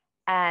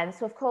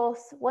 So of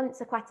course, once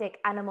aquatic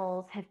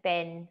animals have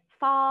been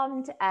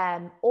farmed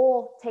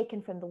or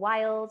taken from the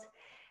wild,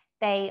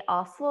 they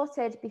are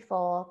slaughtered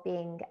before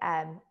being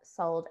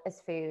sold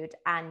as food,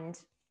 and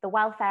the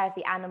welfare of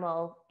the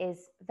animal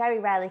is very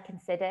rarely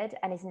considered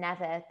and is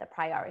never the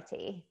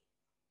priority.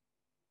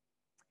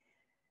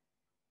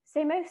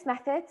 So most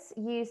methods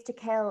used to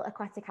kill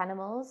aquatic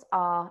animals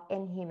are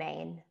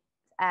inhumane.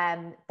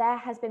 There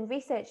has been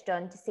research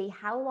done to see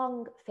how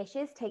long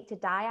fishes take to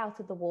die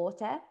out of the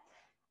water.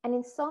 And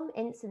in some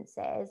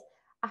instances,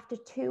 after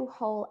 2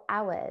 whole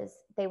hours,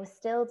 they were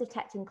still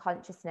detecting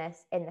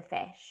consciousness in the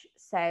fish.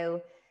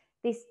 So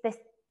these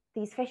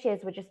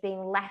fishes were just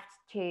being left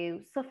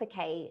to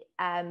suffocate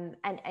and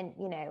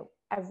you know,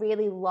 a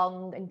really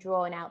long and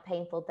drawn out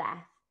painful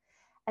death.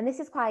 And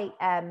this is quite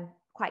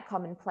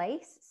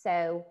commonplace.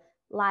 So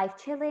live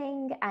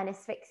chilling and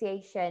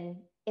asphyxiation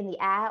in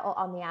the air or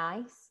on the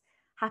ice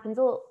happens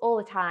all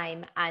the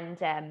time. And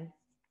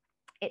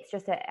it's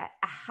just a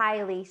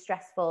highly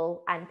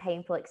stressful and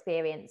painful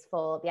experience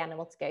for the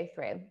animal to go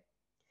through.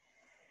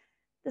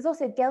 There's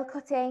also gill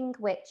cutting,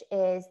 which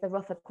is the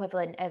rough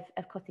equivalent of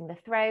cutting the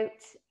throat.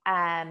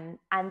 And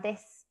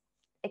this,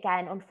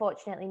 again,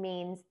 unfortunately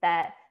means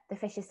that the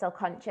fish is still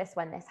conscious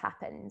when this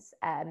happens.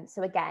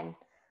 So again,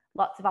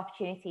 lots of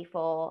opportunity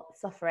for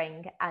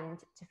suffering and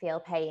to feel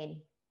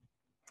pain.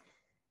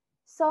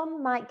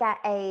 Some might get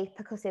a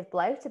percussive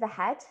blow to the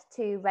head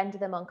to render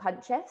them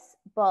unconscious,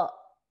 but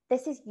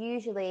this is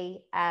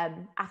usually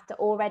after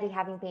already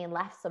having been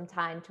left some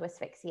time to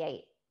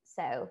asphyxiate.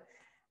 So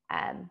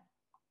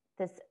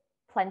there's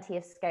plenty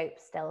of scope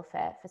still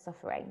for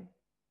suffering.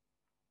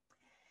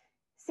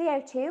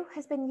 CO2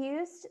 has been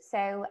used,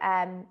 so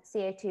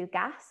CO2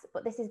 gas,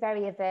 but this is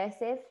very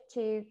aversive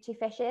to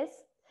fishes.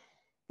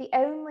 The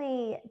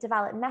only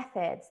developed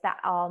methods that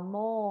are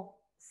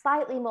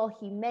slightly more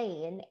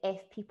humane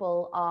if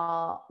people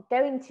are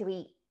going to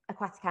eat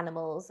aquatic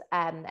animals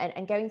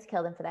and going to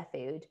kill them for their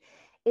food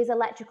is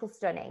electrical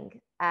stunning.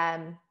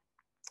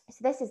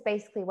 So this is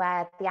basically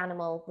where the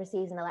animal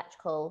receives an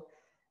electrical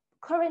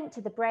current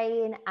to the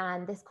brain,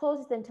 and this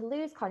causes them to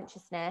lose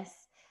consciousness.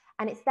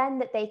 And it's then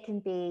that they can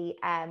be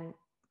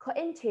cut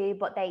into,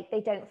 but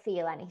they don't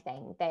feel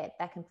anything. They're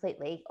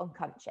completely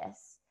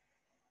unconscious.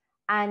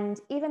 And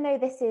even though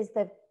this is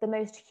the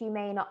most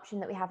humane option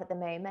that we have at the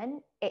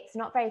moment, it's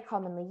not very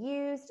commonly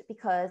used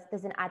because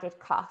there's an added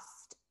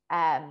cost.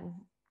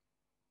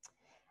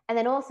 And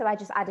then also I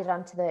just added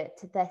onto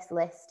this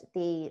list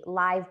the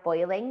live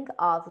boiling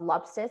of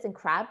lobsters and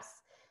crabs.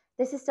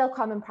 This is still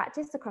common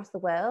practice across the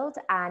world,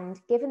 and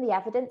given the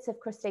evidence of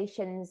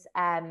crustaceans'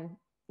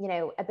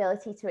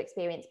 ability to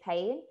experience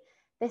pain,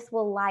 this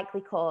will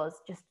likely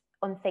cause just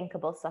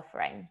unthinkable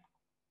suffering.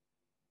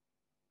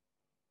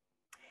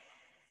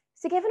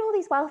 So given all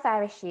these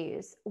welfare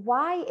issues,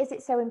 why is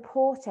it so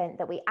important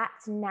that we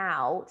act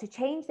now to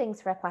change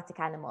things for aquatic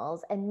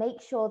animals and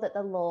make sure that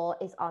the law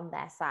is on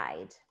their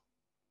side?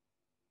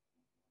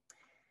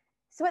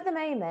 So at the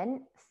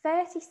moment,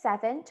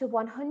 37 to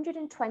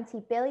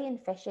 120 billion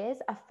fishes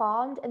are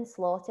farmed and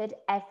slaughtered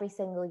every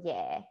single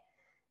year.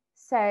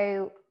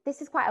 So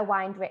this is quite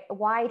a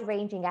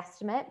wide-ranging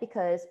estimate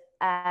because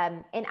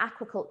in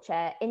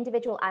aquaculture,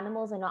 individual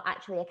animals are not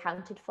actually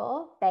accounted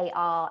for. They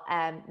are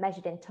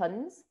measured in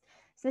tons.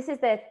 So this is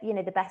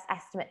the best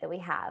estimate that we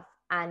have.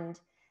 And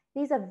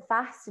these are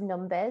vast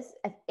numbers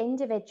of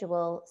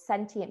individual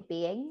sentient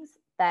beings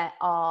that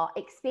are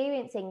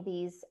experiencing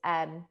these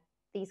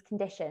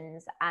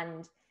conditions,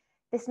 and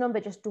this number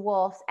just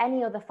dwarfs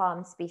any other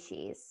farmed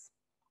species.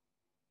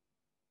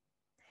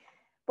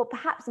 But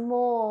perhaps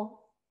more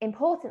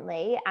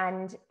importantly,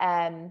 and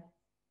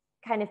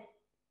kind of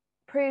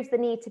proves the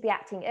need to be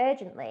acting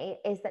urgently,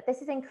 is that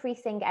this is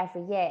increasing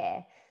every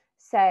year.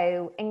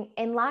 So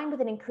in line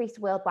with an increased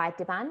worldwide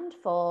demand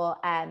for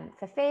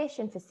fish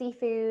and for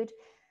seafood,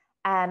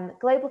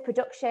 global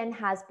production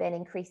has been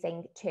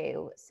increasing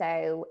too.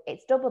 So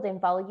it's doubled in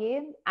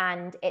volume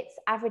and it's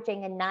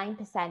averaging a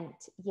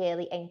 9%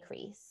 yearly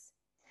increase.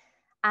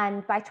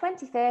 And by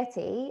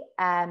 2030,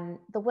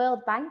 the World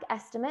Bank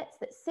estimates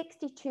that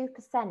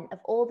 62% of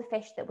all the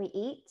fish that we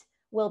eat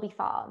will be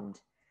farmed.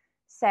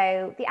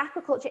 So the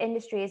aquaculture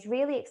industry is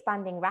really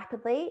expanding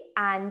rapidly,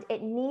 and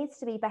it needs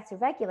to be better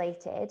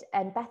regulated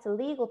and better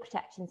legal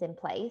protections in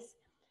place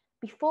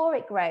before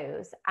it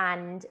grows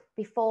and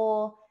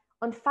before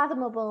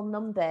unfathomable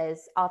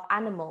numbers of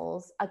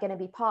animals are going to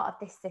be part of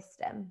this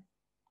system.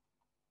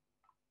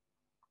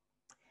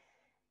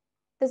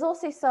 There's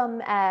also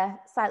some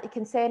slightly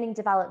concerning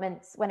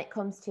developments when it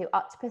comes to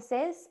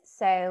octopuses.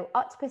 So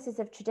octopuses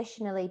have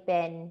traditionally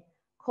been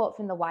caught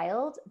from the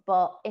wild,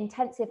 but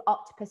intensive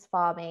octopus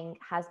farming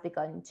has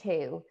begun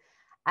too.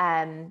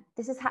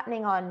 This is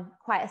happening on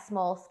quite a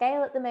small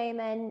scale at the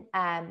moment,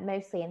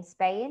 mostly in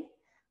Spain,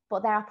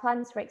 but there are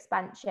plans for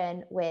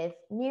expansion with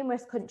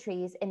numerous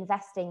countries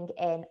investing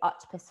in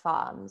octopus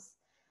farms.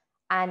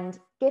 And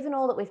given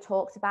all that we've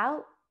talked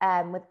about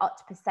with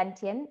octopus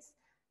sentience,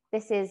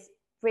 this is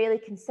really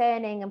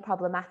concerning and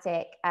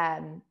problematic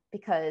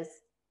because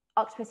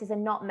octopuses are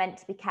not meant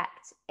to be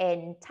kept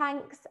in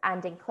tanks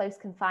and in close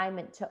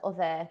confinement to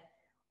other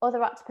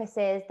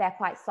octopuses. They're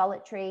quite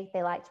solitary.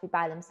 They like to be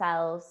by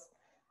themselves.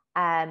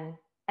 And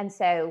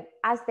so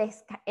as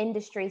this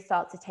industry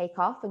starts to take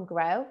off and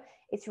grow,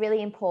 it's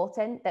really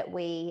important that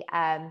we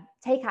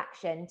take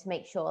action to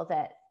make sure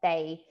that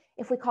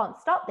if we can't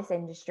stop this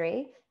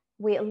industry,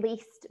 we at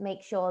least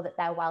make sure that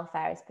their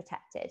welfare is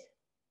protected.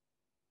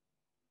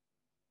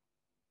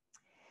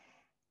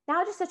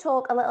 Now, just to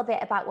talk a little bit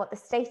about what the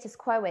status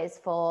quo is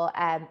for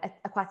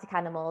aquatic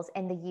animals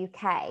in the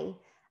UK.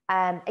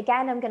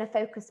 Again, I'm going to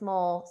focus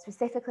more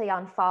specifically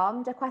on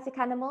farmed aquatic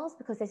animals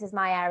because this is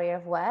my area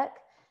of work.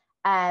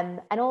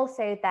 And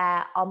also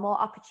there are more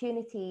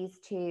opportunities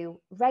to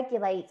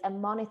regulate and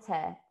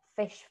monitor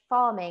fish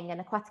farming and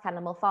aquatic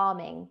animal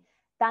farming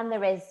than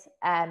there is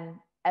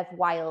of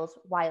wild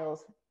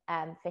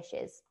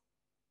fishes.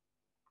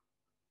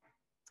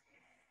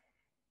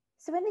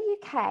 So in the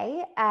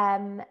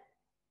UK,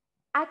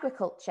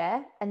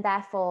 agriculture and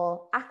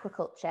therefore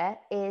aquaculture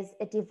is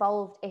a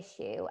devolved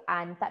issue,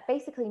 and that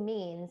basically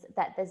means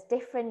that there's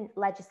different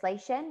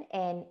legislation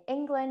in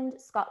England,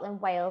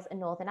 Scotland, Wales and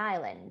Northern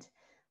Ireland.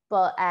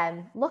 But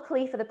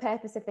luckily for the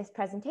purpose of this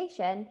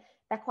presentation,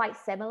 they're quite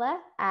similar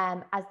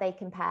as they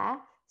compare.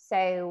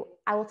 So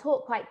I will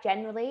talk quite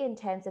generally in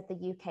terms of the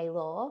UK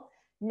law,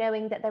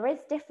 knowing that there is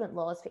different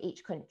laws for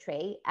each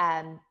country,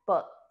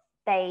 but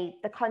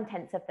the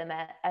contents of them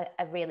are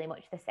really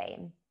much the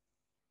same.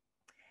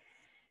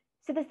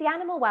 So there's the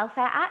Animal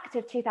Welfare Act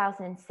of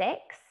 2006.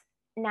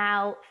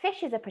 Now,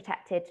 fishes are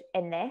protected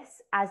in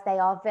this as they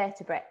are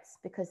vertebrates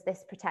because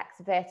this protects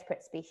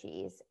vertebrate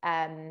species.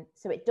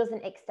 So it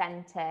doesn't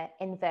extend to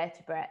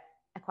invertebrate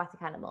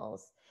aquatic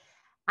animals.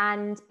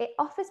 And it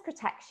offers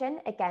protection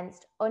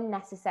against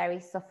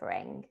unnecessary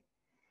suffering.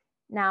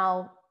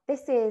 Now,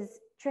 this is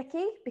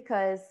tricky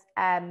because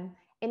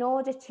in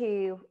order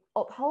to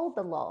uphold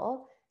the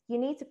law, you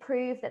need to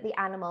prove that the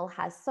animal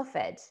has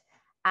suffered.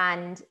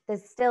 And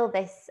there's still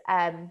this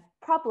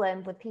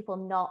problem with people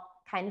not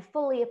kind of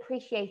fully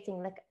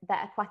appreciating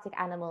that aquatic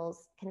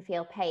animals can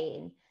feel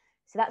pain.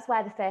 So that's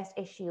where the first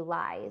issue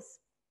lies.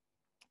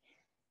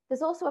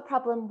 There's also a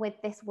problem with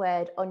this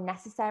word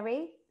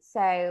unnecessary.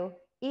 So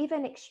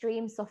even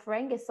extreme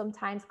suffering is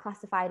sometimes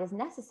classified as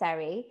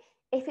necessary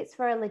if it's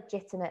for a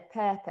legitimate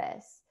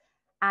purpose.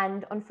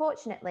 And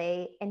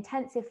unfortunately,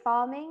 intensive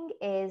farming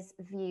is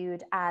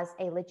viewed as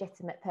a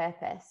legitimate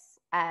purpose.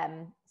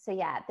 So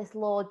yeah, this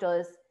law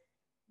does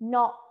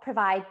not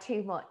provide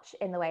too much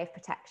in the way of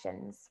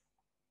protections.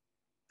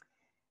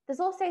 There's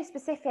also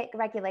specific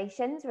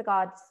regulations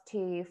regards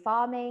to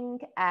farming,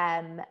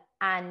 and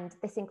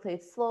this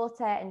includes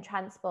slaughter and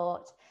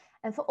transport.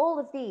 And for all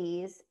of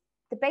these,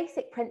 the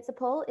basic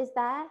principle is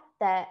there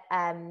that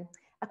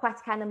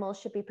aquatic animals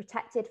should be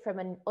protected from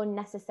an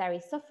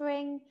unnecessary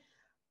suffering,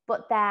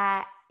 but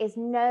there is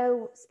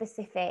no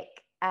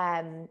specific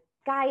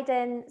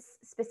guidance,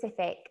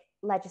 specific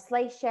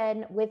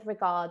legislation with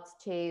regards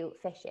to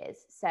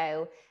fishes.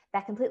 So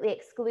they're completely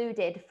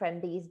excluded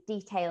from these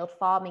detailed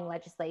farming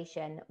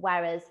legislation,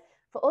 whereas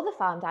for other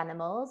farmed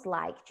animals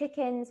like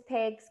chickens,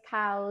 pigs,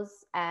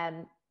 cows,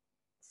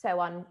 so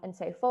on and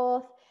so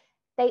forth,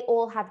 they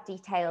all have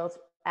detailed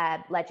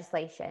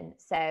legislation.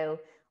 So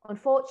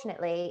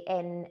unfortunately,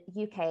 in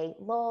UK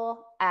law,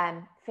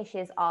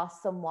 fishes are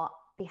somewhat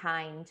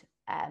behind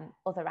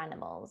other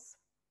animals.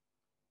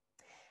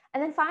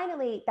 And then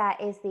finally, there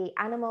is the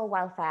Animal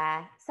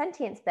Welfare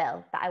Sentience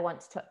Bill that I want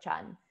to touch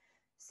on.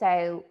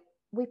 So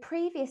we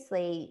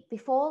previously,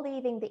 before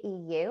leaving the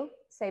EU,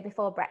 so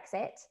before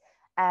Brexit,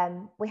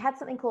 we had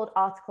something called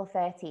Article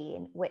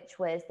 13, which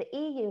was the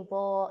EU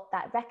law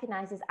that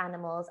recognises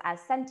animals as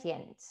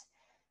sentient.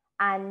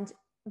 And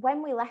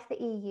when we left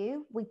the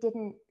EU, we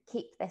didn't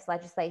keep this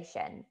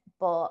legislation.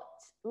 But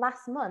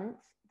last month,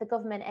 the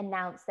government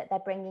announced that they're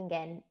bringing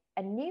in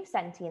a new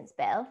sentience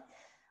bill,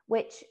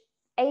 which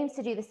aims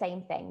to do the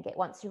same thing. It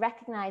wants to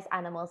recognise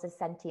animals as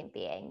sentient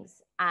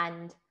beings.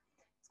 And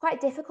it's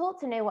quite difficult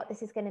to know what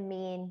this is going to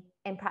mean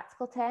in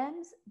practical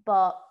terms,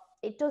 but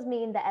it does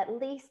mean that at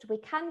least we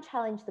can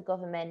challenge the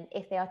government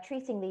if they are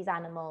treating these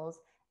animals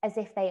as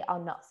if they are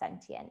not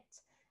sentient.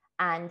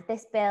 And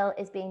this bill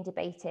is being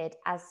debated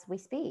as we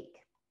speak.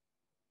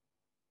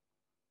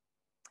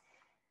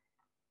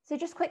 So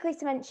just quickly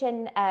to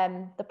mention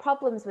the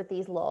problems with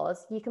these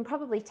laws, you can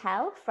probably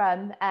tell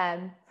from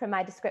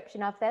my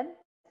description of them,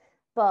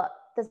 but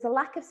there's a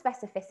lack of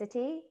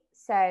specificity.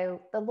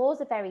 So the laws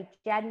are very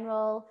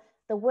general,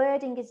 the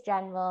wording is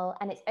general,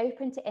 and it's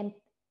open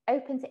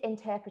to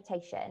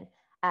interpretation,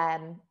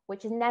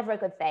 which is never a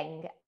good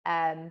thing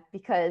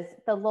because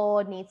the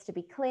law needs to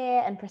be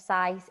clear and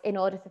precise in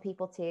order for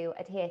people to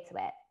adhere to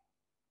it.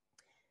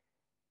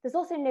 There's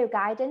also no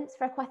guidance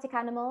for aquatic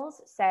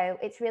animals, so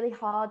it's really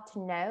hard to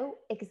know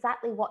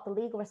exactly what the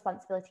legal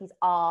responsibilities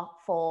are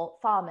for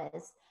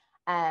farmers.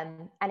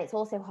 And it's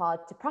also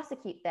hard to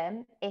prosecute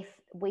them if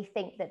we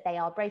think that they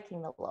are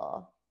breaking the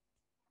law.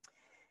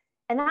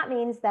 And that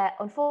means that,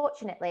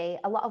 unfortunately,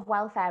 a lot of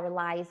welfare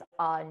relies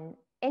on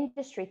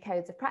industry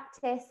codes of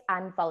practice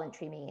and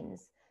voluntary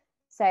means.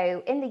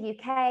 So in the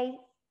UK,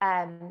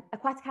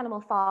 aquatic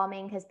animal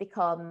farming has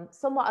become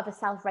somewhat of a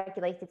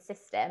self-regulated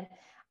system,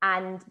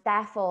 and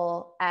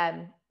therefore,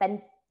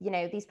 then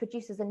these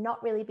producers are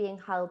not really being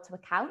held to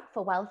account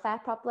for welfare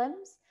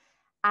problems.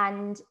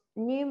 And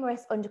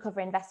numerous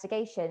undercover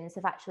investigations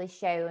have actually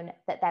shown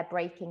that they're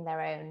breaking their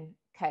own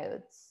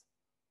codes.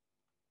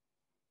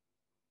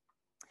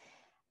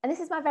 And this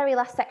is my very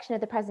last section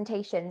of the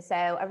presentation, so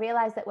I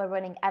realise that we're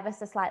running ever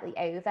so slightly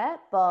over,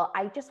 but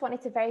I just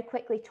wanted to very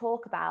quickly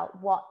talk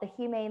about what the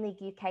Humane League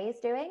UK is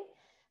doing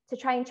to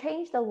try and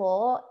change the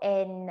law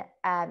in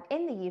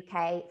the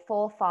UK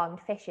for farmed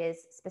fishes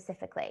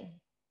specifically.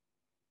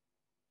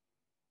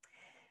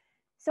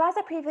 So as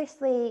I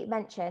previously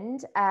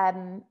mentioned,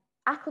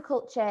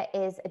 aquaculture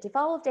is a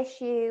devolved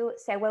issue,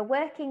 so we're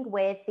working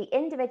with the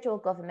individual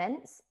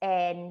governments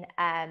in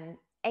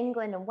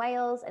England and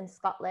Wales and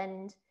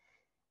Scotland,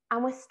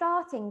 and we're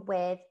starting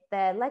with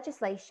the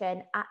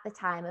legislation at the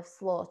time of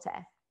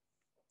slaughter.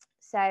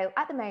 So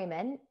at the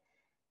moment,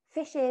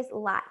 fishes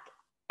lack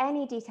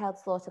any detailed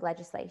slaughter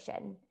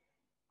legislation.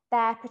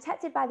 They're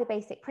protected by the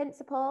basic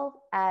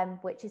principle,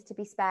 which is to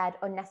be spared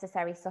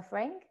unnecessary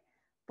suffering,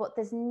 but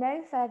there's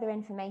no further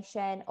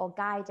information or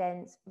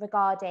guidance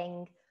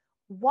regarding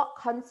what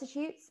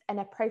constitutes an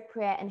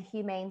appropriate and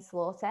humane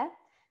slaughter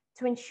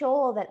to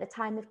ensure that the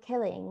time of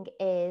killing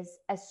is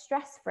as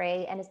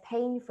stress-free and as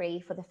pain-free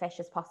for the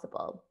fish as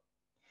possible.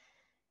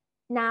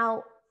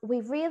 Now, we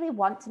really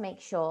want to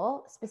make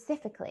sure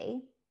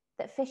specifically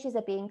that fishes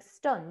are being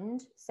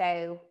stunned,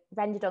 so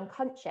rendered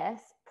unconscious,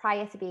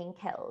 prior to being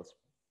killed.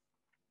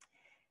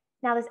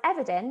 Now, there's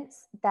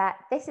evidence that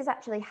this is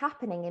actually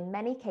happening in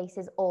many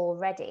cases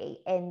already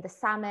in the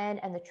salmon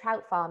and the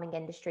trout farming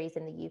industries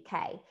in the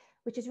UK,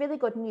 which is really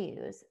good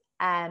news,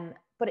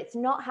 but it's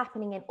not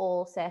happening in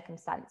all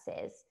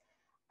circumstances.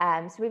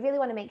 So we really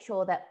want to make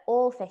sure that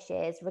all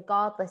fishes,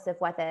 regardless of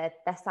whether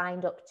they're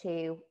signed up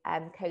to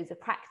codes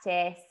of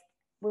practice,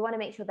 we want to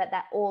make sure that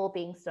they're all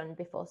being stunned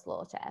before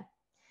slaughter.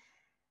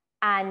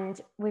 And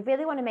we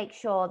really want to make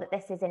sure that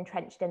this is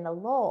entrenched in the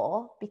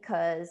law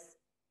because,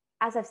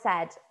 as I've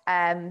said,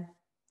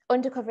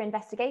 undercover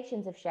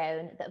investigations have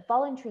shown that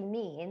voluntary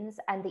means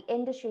and the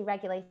industry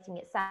regulating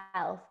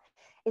itself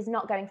is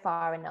not going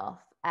far enough.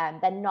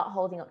 They're not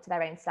holding up to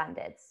their own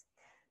standards.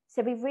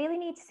 So we really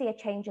need to see a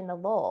change in the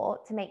law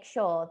to make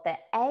sure that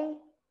A,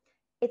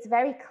 it's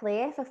very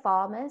clear for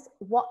farmers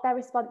what their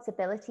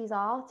responsibilities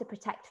are to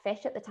protect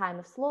fish at the time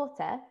of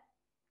slaughter,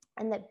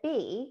 and that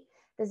B,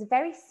 there's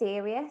very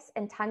serious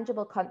and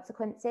tangible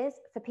consequences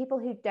for people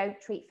who don't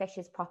treat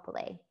fishes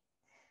properly.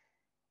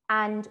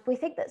 And we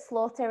think that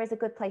slaughter is a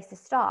good place to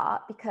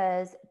start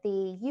because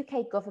the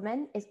UK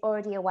government is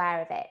already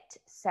aware of it.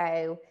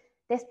 So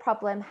this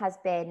problem has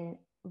been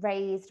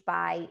raised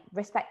by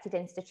respected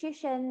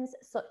institutions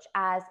such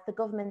as the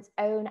government's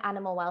own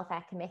Animal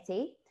Welfare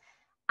Committee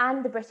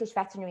and the British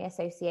Veterinary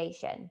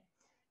Association.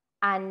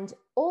 And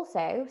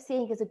also,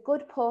 seeing as a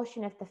good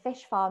portion of the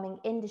fish farming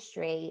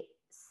industry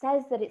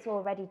says that it's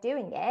already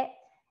doing it,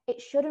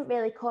 it shouldn't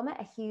really come at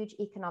a huge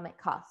economic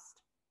cost.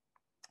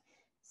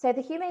 So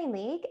the Humane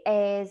League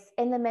is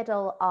in the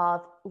middle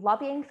of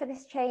lobbying for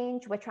this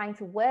change. We're trying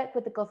to work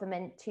with the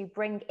government to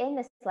bring in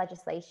this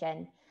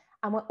legislation,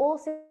 and we're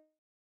also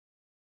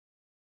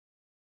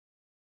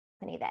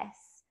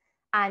this.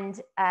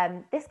 And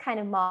this kind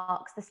of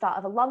marks the start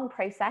of a long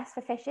process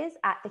for fishes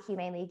at the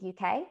Humane League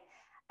UK.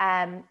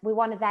 We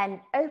want to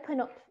then open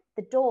up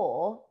the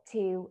door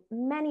to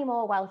many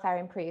more welfare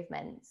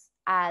improvements.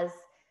 As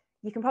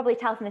you can probably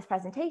tell from this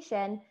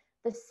presentation,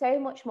 there's so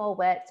much more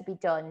work to be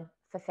done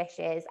for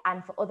fishes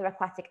and for other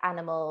aquatic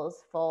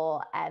animals,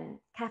 for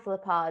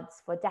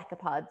cephalopods, for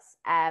decapods.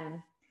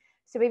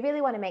 So we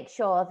really want to make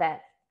sure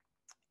that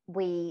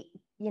we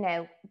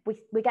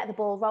we get the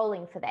ball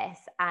rolling for this,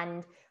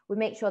 and we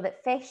make sure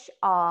that fish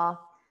are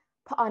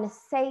put on the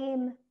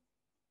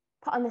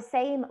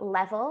same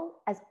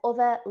level as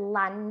other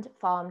land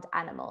farmed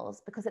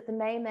animals, because at the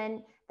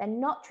moment they're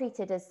not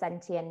treated as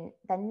sentient,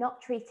 they're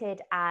not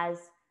treated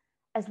as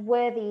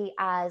worthy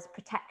as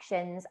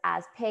protections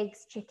as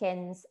pigs,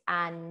 chickens,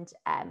 and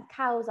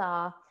cows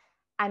are.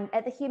 And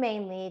at the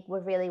Humane League, we're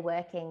really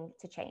working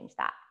to change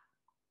that.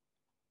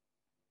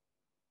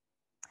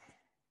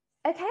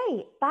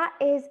 Okay, that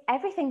is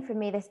everything from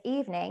me this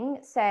evening.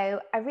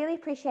 So I really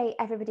appreciate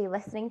everybody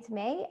listening to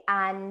me.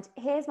 And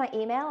here's my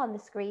email on the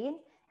screen.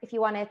 If you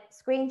want to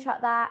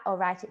screenshot that or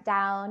write it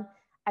down,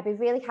 I'd be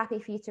really happy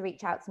for you to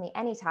reach out to me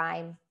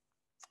anytime.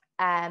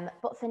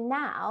 But for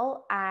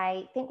now,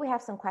 I think we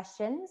have some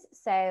questions.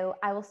 So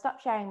I will stop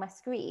sharing my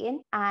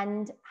screen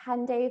and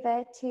hand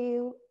over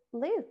to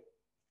Lou.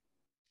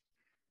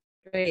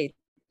 Great.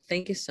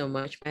 Thank you so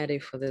much, Maddy,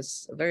 for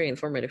this very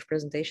informative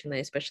presentation. I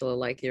especially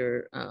like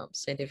your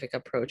scientific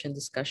approach and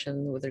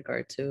discussion with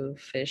regard to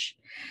fish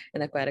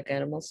and aquatic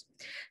animals.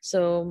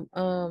 So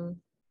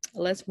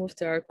let's move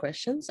to our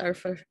questions. Our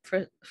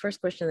first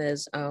question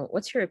is,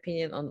 what's your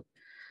opinion on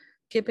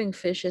keeping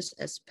fishes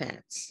as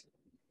pets?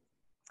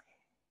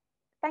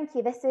 Thank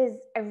you. This is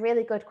a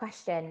really good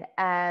question.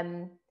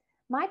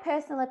 My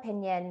personal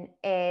opinion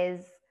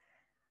is,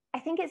 I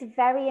think it's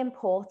very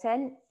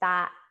important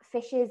that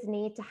fishes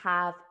need to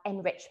have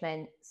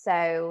enrichment.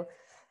 So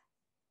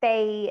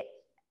in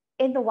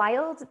the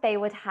wild, they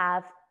would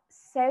have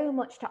so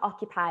much to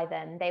occupy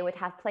them. They would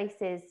have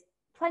places,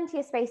 plenty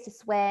of space to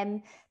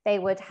swim. They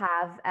would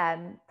have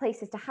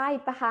places to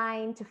hide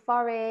behind, to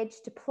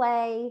forage, to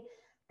play.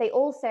 They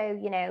also,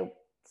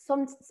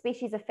 some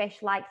species of fish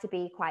like to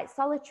be quite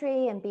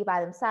solitary and be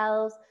by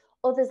themselves.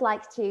 Others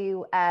like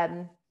to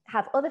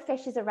have other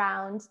fishes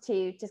around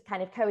to just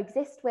kind of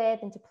coexist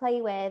with and to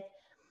play with.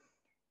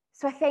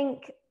 So I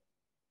think,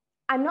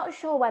 I'm not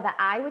sure whether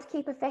I would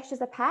keep a fish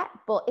as a pet,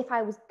 but if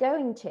I was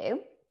going to,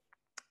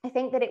 I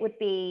think that it would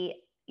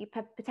be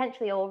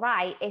potentially all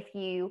right if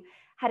you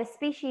had a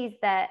species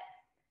that,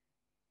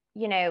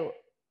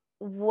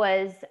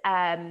 was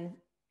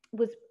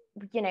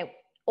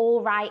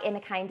all right in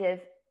a kind of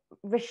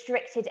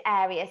restricted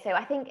area. So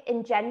I think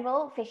in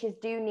general, fishes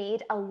do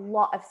need a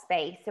lot of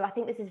space. So I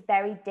think this is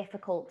very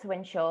difficult to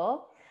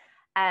ensure.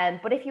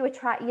 But if you were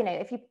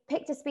if you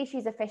picked a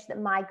species of fish that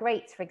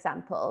migrates, for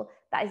example,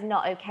 that is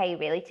not okay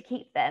really to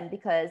keep them,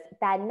 because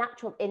their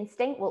natural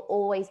instinct will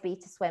always be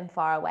to swim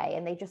far away,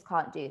 and they just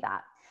can't do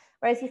that.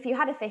 Whereas if you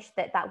had a fish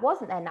that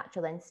wasn't their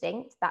natural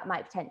instinct, that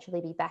might potentially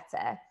be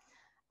better.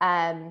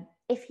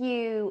 If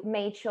you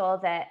made sure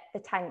that the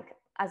tank,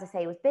 as I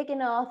say, was big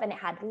enough and it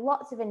had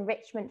lots of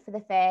enrichment for the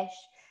fish,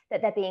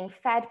 that they're being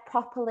fed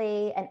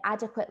properly and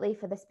adequately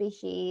for the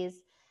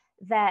species,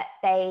 that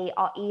they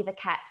are either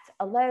kept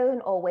alone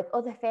or with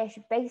other fish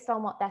based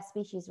on what their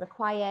species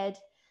required.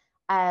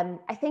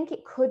 I think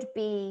it could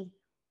be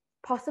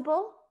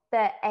possible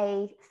that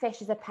a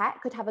fish as a pet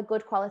could have a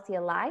good quality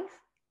of life,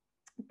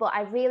 but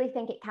I really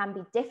think it can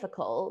be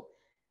difficult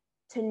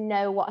to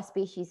know what a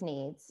species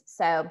needs.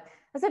 So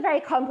that's a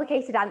very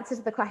complicated answer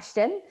to the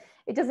question.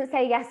 It doesn't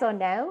say yes or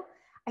no.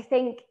 I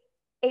think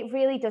it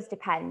really does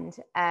depend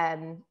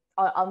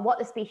on what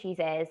the species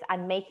is,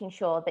 and making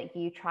sure that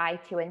you try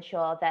to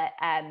ensure that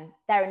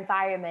their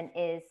environment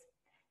is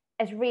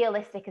as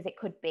realistic as it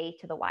could be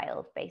to the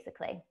wild,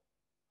 basically.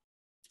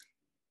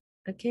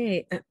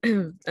 Okay,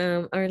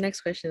 our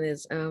next question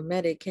is,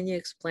 Maddy, can you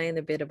explain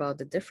a bit about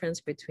the difference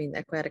between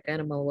aquatic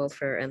animal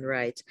welfare and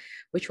rights?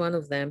 Which one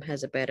of them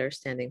has a better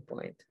standing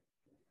point?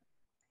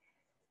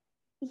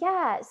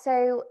 Yeah,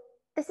 so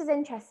this is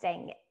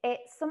interesting.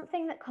 It's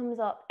something that comes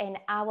up in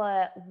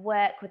our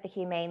work with the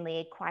Humane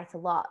League quite a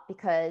lot,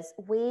 because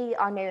we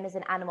are known as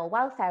an animal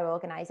welfare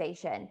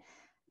organisation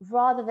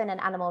rather than an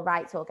animal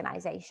rights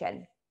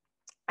organisation.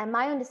 And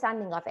my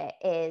understanding of it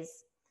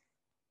is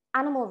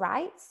animal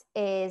rights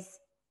is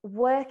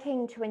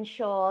working to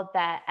ensure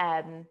that,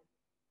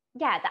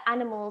 that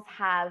animals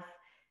have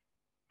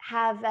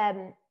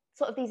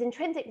sort of these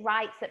intrinsic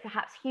rights that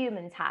perhaps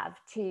humans have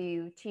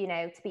to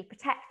be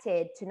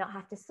protected, to not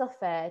have to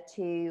suffer,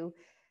 to,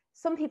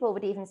 some people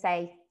would even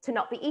say, to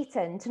not be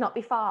eaten, to not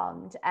be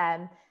farmed.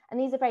 And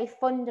these are very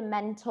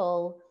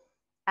fundamental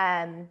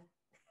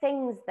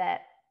things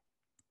that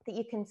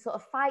you can sort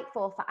of fight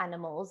for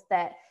animals,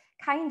 that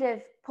kind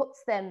of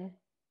puts them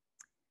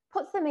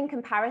in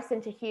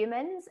comparison to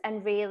humans,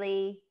 and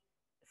really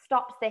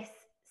stops this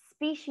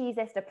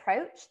speciesist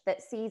approach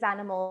that sees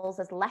animals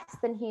as less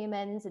than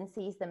humans and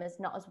sees them as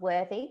not as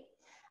worthy.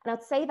 And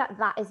I'd say that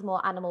that is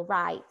more animal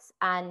rights.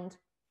 And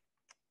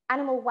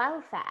animal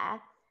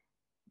welfare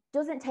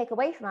doesn't take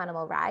away from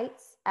animal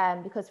rights,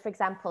 because, for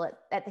example,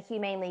 at the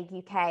Humane League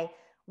UK,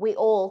 we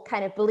all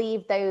kind of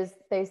believe those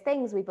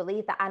things. We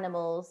believe that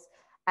animals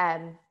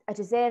are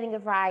deserving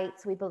of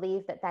rights. We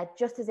believe that they're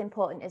just as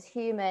important as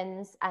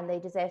humans and they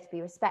deserve to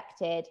be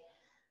respected.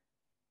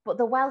 But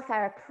the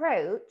welfare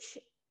approach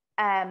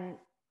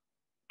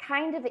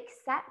kind of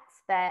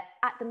accepts that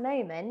at the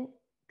moment,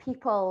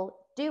 people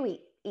do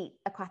eat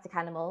aquatic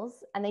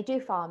animals and they do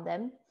farm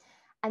them.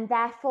 And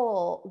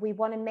therefore, we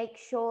want to make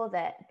sure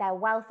that their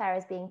welfare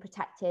is being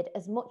protected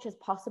as much as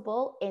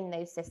possible in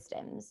those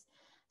systems.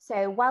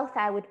 So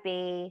welfare would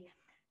be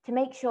to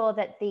make sure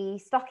that the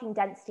stocking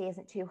density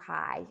isn't too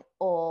high,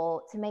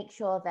 or to make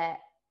sure that,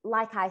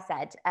 like I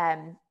said,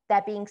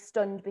 they're being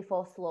stunned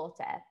before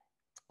slaughter.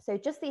 So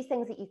just these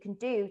things that you can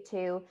do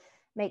to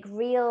make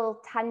real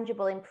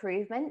tangible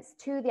improvements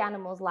to the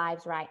animals'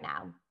 lives right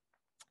now.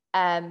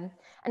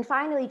 And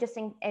finally, just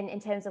in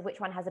terms of which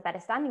one has a better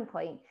standing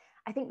point,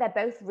 I think they're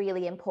both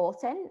really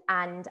important.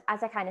 And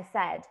as I kind of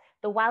said,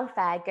 the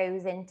welfare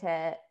goes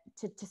into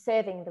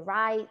serving the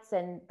rights,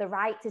 and the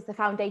rights is the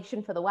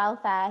foundation for the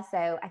welfare.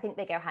 So I think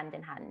they go hand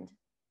in hand.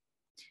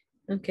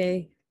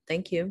 Okay,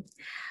 thank you.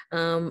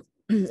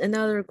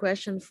 Another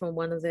question from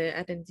one of the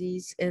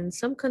attendees. In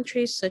some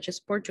countries, such as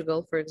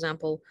Portugal, for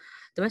example,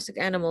 domestic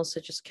animals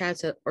such as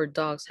cats or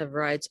dogs have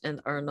rights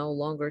and are no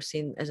longer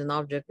seen as an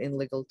object in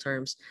legal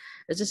terms.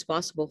 Is this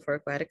possible for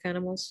aquatic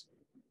animals?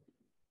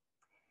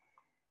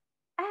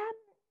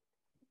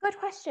 Good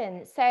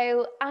question.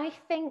 So I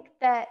think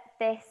that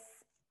this,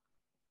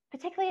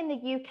 particularly in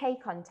the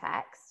UK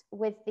context,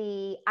 with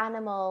the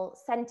Animal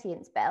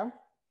Sentience Bill,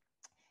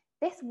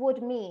 this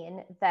would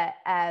mean that,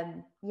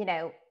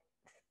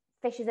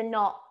 fishes are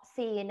not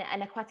seen,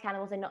 and aquatic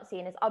animals are not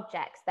seen as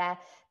objects. They're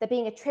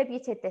being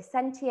attributed this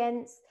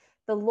sentience.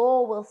 The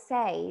law will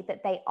say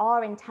that they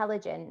are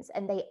intelligent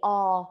and they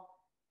are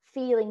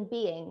feeling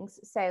beings.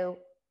 So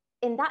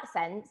in that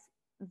sense,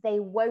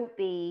 they won't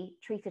be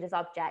treated as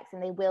objects,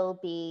 and they will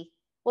be,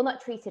 well,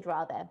 not treated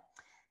rather,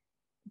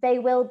 they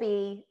will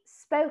be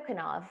spoken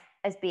of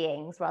as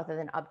beings rather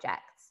than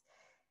objects.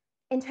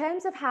 In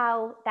terms of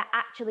how they're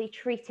actually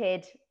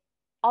treated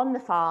on the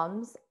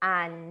farms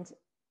and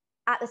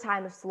at the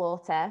time of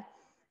slaughter,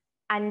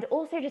 and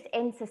also just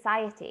in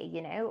society,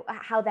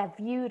 how they're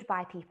viewed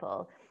by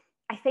people,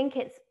 I think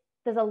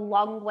there's a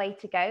long way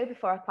to go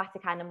before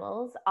aquatic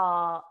animals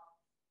are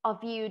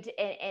viewed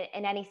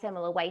in any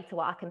similar way to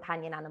what our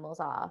companion animals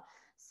are.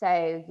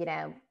 So,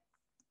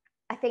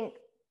 I think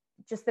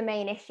just the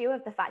main issue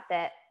of the fact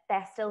that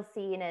they're still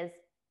seen as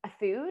a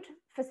food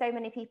for so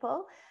many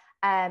people,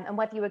 and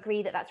whether you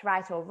agree that that's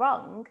right or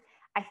wrong,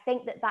 I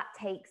think that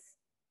takes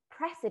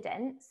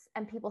precedence,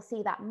 and people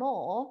see that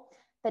more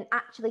than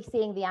actually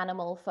seeing the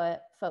animal for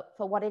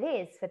what it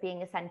is, for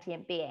being a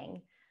sentient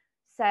being.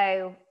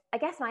 So I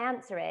guess my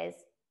answer is,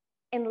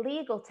 in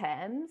legal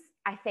terms,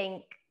 I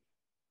think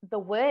the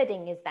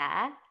wording is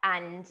there,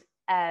 and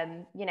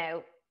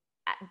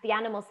the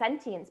Animal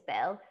Sentience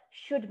Bill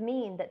should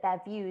mean that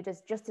they're viewed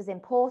as just as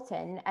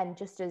important and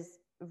just as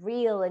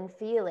real and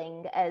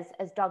feeling as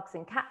dogs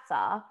and cats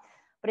are.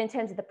 But in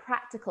terms of the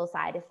practical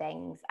side of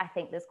things, I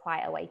think there's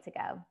quite a way to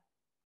go.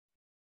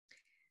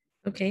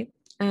 Okay,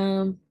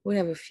 we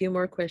have a few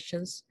more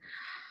questions.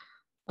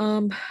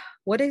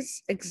 What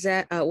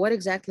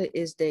exactly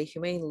is the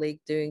Humane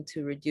League doing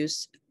to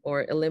reduce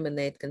or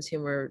eliminate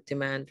consumer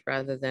demand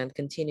rather than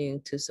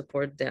continuing to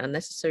support the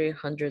unnecessary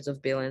hundreds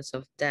of billions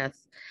of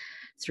death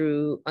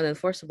through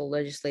unenforceable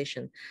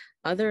legislation?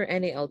 Are there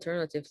any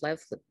alternative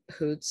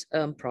livelihoods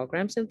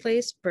programs in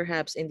place,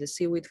 perhaps in the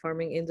seaweed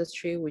farming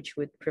industry, which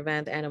would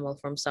prevent animals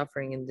from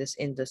suffering in these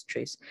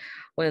industries?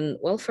 When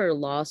welfare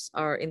laws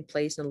are in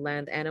place on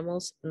land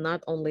animals,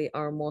 not only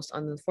are most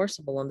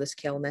unenforceable on the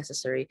scale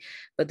necessary,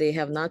 but they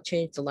have not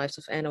changed the lives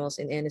of animals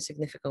in any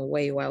significant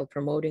way, while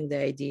promoting the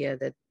idea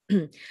that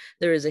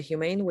there is a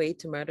humane way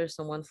to murder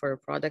someone for a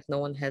product no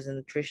one has a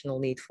nutritional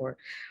need for.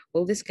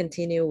 Will this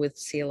continue with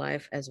sea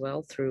life as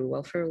well through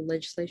welfare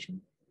legislation?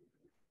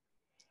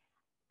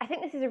 I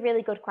think this is a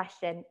really good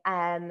question.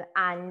 And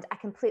I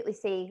completely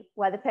see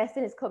where the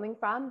person is coming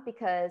from,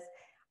 because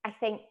I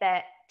think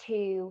that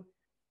to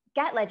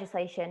get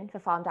legislation for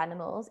farmed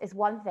animals is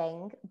one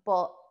thing,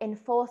 but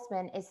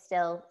enforcement is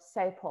still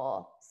so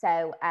poor.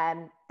 So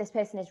this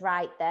person is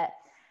right that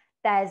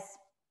there's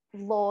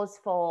laws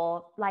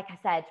for, like I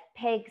said,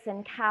 pigs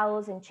and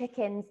cows and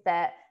chickens,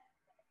 that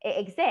it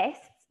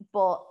exists,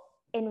 but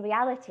in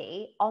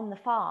reality, on the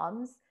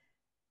farms,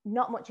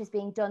 not much is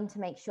being done to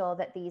make sure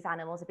that these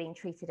animals are being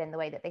treated in the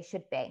way that they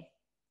should be.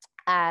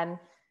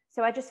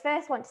 So I just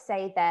first want to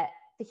say that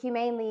the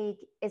Humane League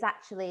is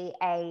actually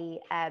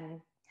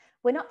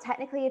we're not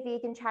technically a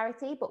vegan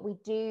charity, but we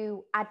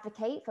do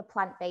advocate for a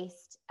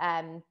plant-based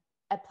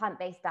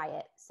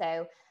diet.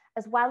 So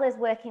as well as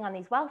working on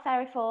these welfare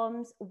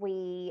reforms,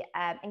 we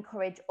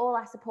encourage all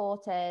our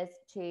supporters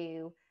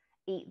to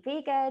eat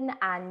vegan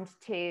and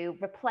to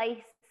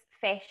replace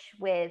fish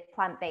with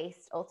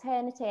plant-based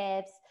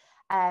alternatives.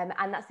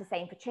 And that's the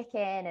same for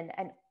chicken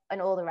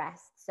and all the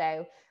rest.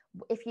 So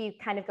if you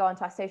kind of go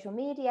onto our social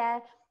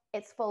media,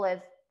 it's full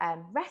of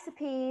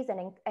recipes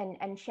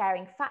and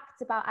sharing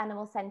facts about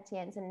animal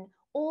sentience and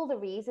all the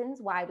reasons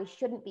why we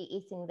shouldn't be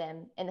eating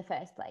them in the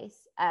first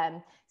place.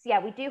 So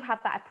yeah, we do have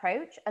that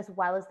approach as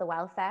well as the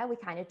welfare. We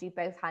kind of do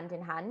both hand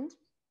in hand.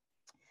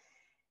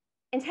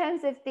 In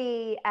terms of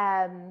the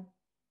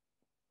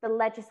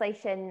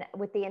legislation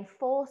with the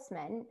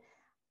enforcement,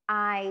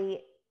 I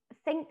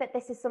think that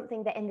this is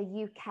something that in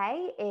the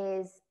UK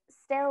is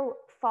still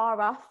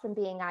far off from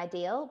being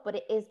ideal, but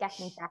it is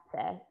getting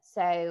better.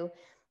 So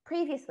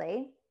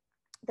previously,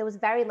 there was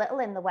very little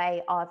in the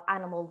way of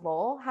animal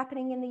law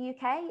happening in the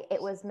UK.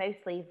 It was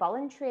mostly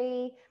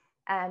voluntary,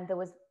 and there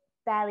was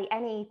barely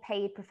any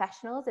paid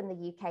professionals in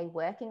the UK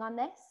working on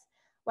this.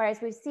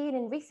 Whereas we've seen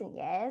in recent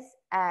years,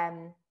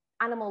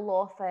 animal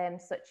law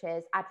firms such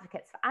as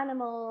Advocates for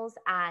Animals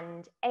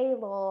and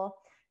A-Law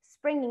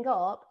springing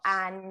up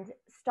and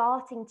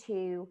starting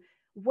to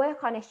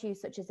work on issues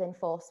such as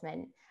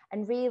enforcement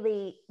and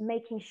really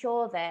making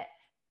sure that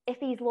if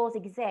these laws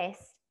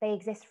exist, they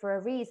exist for a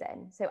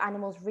reason. So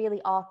animals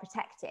really are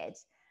protected.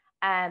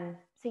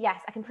 So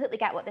yes, I completely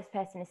get what this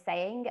person is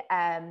saying.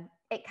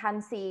 It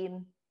can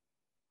seem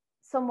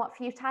somewhat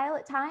futile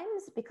at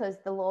times because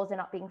the laws are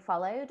not being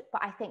followed,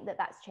 but I think that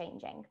that's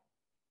changing.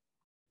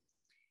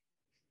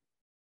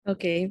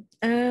 Okay.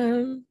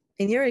 In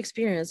your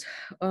experience,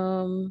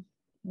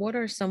 what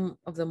are some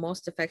of the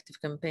most effective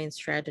campaign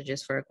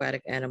strategies for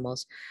aquatic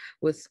animals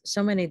with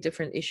so many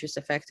different issues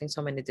affecting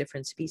so many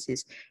different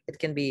species? It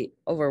can be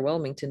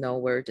overwhelming to know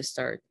where to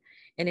start.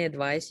 Any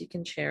advice you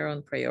can share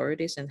on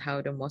priorities and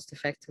how to most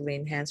effectively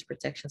enhance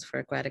protections for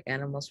aquatic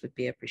animals would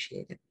be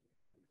appreciated.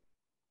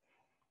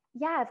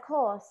 Yeah, of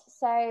course.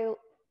 So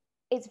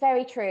it's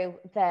very true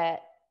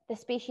that the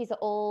species are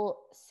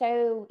all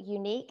so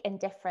unique and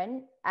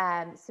different.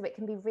 So it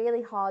can be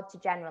really hard to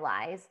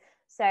generalize.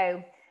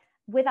 So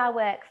with our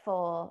work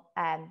for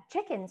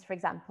chickens, for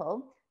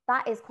example,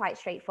 that is quite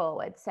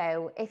straightforward.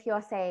 So if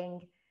you're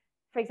saying,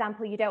 for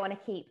example, you don't want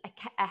to keep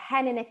a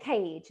hen in a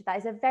cage, that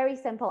is a very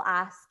simple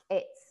ask.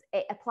 It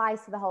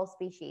applies to the whole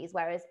species,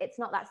 whereas it's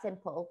not that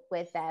simple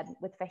with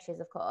fishes,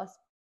 of course.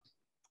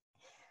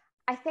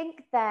 I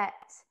think that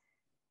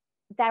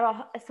there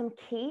are some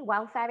key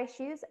welfare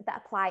issues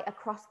that apply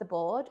across the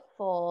board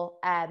for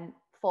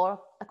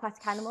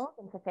aquatic animals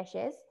and for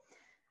fishes.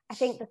 I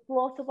think the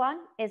slaughter one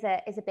is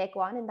a big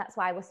one, and that's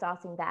why we're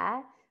starting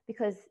there,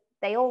 because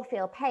they all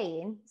feel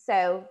pain,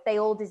 so they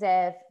all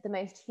deserve the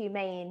most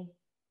humane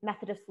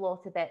method of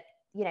slaughter. That,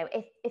 you know,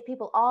 if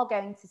people are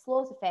going to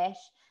slaughter fish,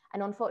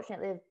 and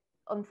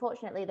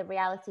unfortunately the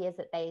reality is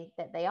that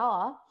they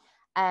are,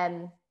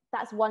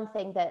 that's one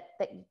thing that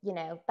you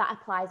know, that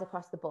applies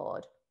across the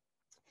board.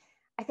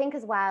 I think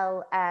as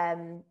well,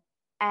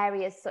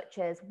 areas such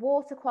as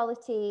water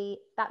quality,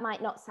 that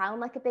might not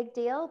sound like a big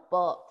deal,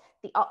 but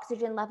the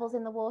oxygen levels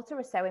in the water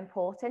are so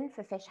important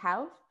for fish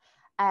health.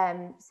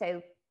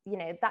 So, you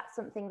know, that's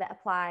something that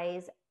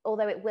applies,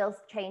 although it will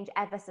change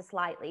ever so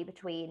slightly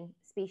between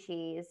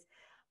species,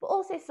 but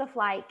also stuff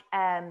like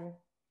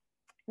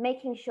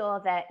making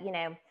sure that, you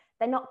know,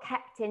 they're not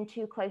kept in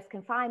too close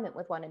confinement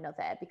with one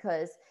another,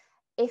 because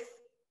if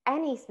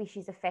any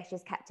species of fish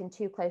is kept in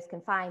too close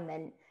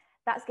confinement,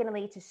 that's going to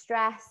lead to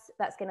stress,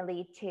 that's going to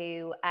lead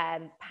to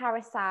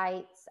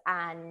parasites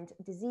and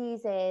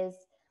diseases.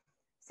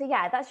 So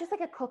yeah, that's just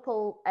like a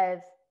couple of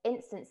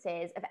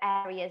instances of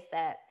areas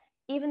that,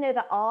 even though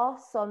there are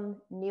some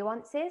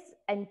nuances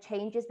and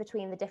changes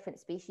between the different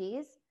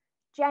species,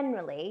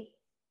 generally,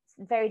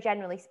 very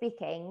generally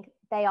speaking,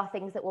 they are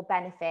things that will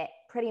benefit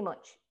pretty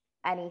much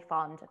any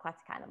farmed aquatic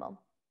animal.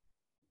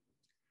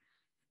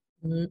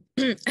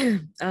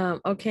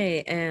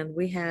 Okay, and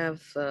we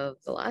have the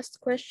last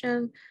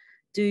question.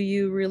 Do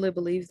you really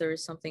believe there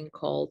is something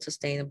called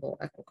sustainable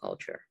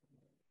aquaculture?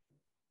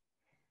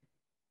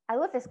 I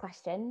love this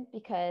question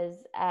because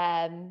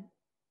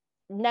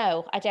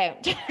no, I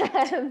don't.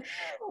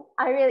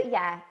 I really,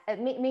 yeah,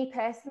 me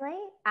personally,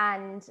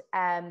 and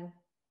I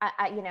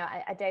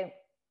don't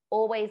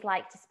always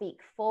like to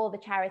speak for the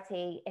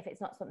charity if it's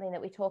not something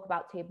that we talk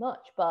about too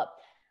much. But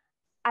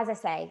as I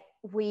say,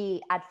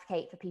 we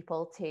advocate for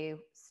people to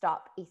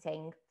stop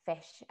eating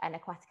fish and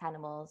aquatic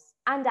animals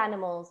and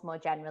animals more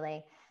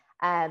generally.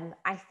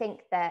 I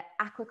think that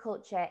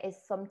aquaculture is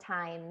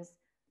sometimes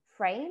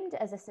framed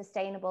as a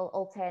sustainable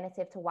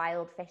alternative to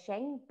wild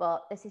fishing,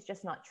 but this is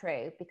just not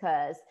true,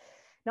 because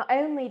not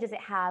only does it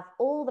have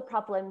all the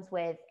problems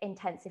with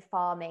intensive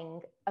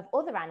farming of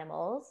other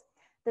animals,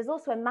 there's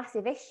also a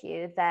massive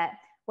issue that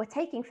we're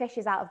taking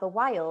fishes out of the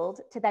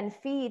wild to then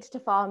feed to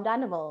farmed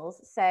animals.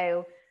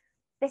 So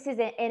this is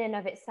in and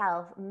of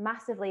itself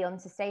massively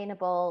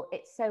unsustainable.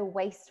 It's so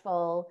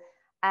wasteful.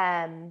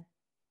 And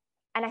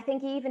I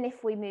think even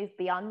if we move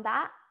beyond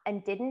that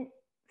and didn't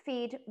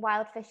feed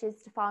wild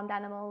fishes to farmed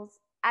animals,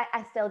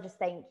 I still just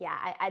think,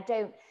 yeah, I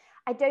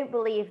don't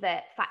believe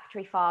that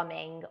factory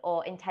farming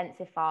or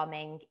intensive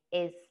farming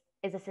is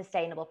a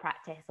sustainable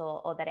practice,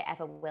 or that it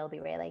ever will be,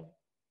 really.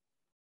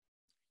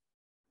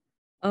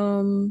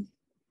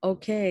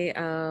 Okay,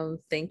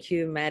 thank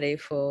you, Maddy,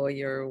 for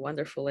your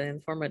wonderful and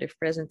informative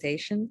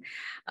presentation.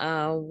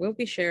 We'll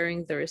be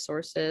sharing the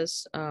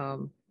resources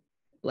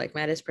like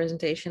Maddy's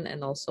presentation,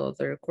 and also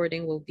the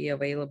recording will be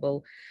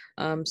available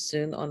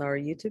soon on our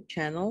YouTube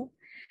channel.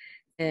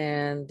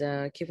 And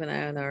keep an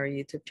eye on our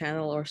YouTube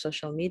channel or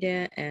social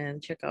media,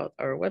 and check out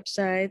our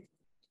website.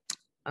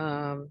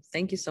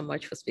 Thank you so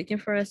much for speaking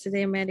for us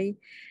today, Maddy.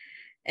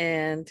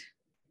 And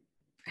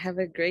Have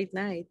a great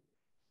night.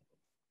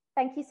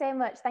 Thank you so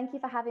much. Thank you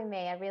for having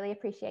me. I really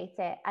appreciate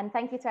it. And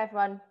thank you to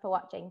everyone for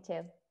watching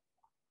too.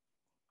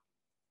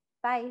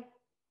 Bye.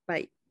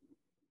 Bye.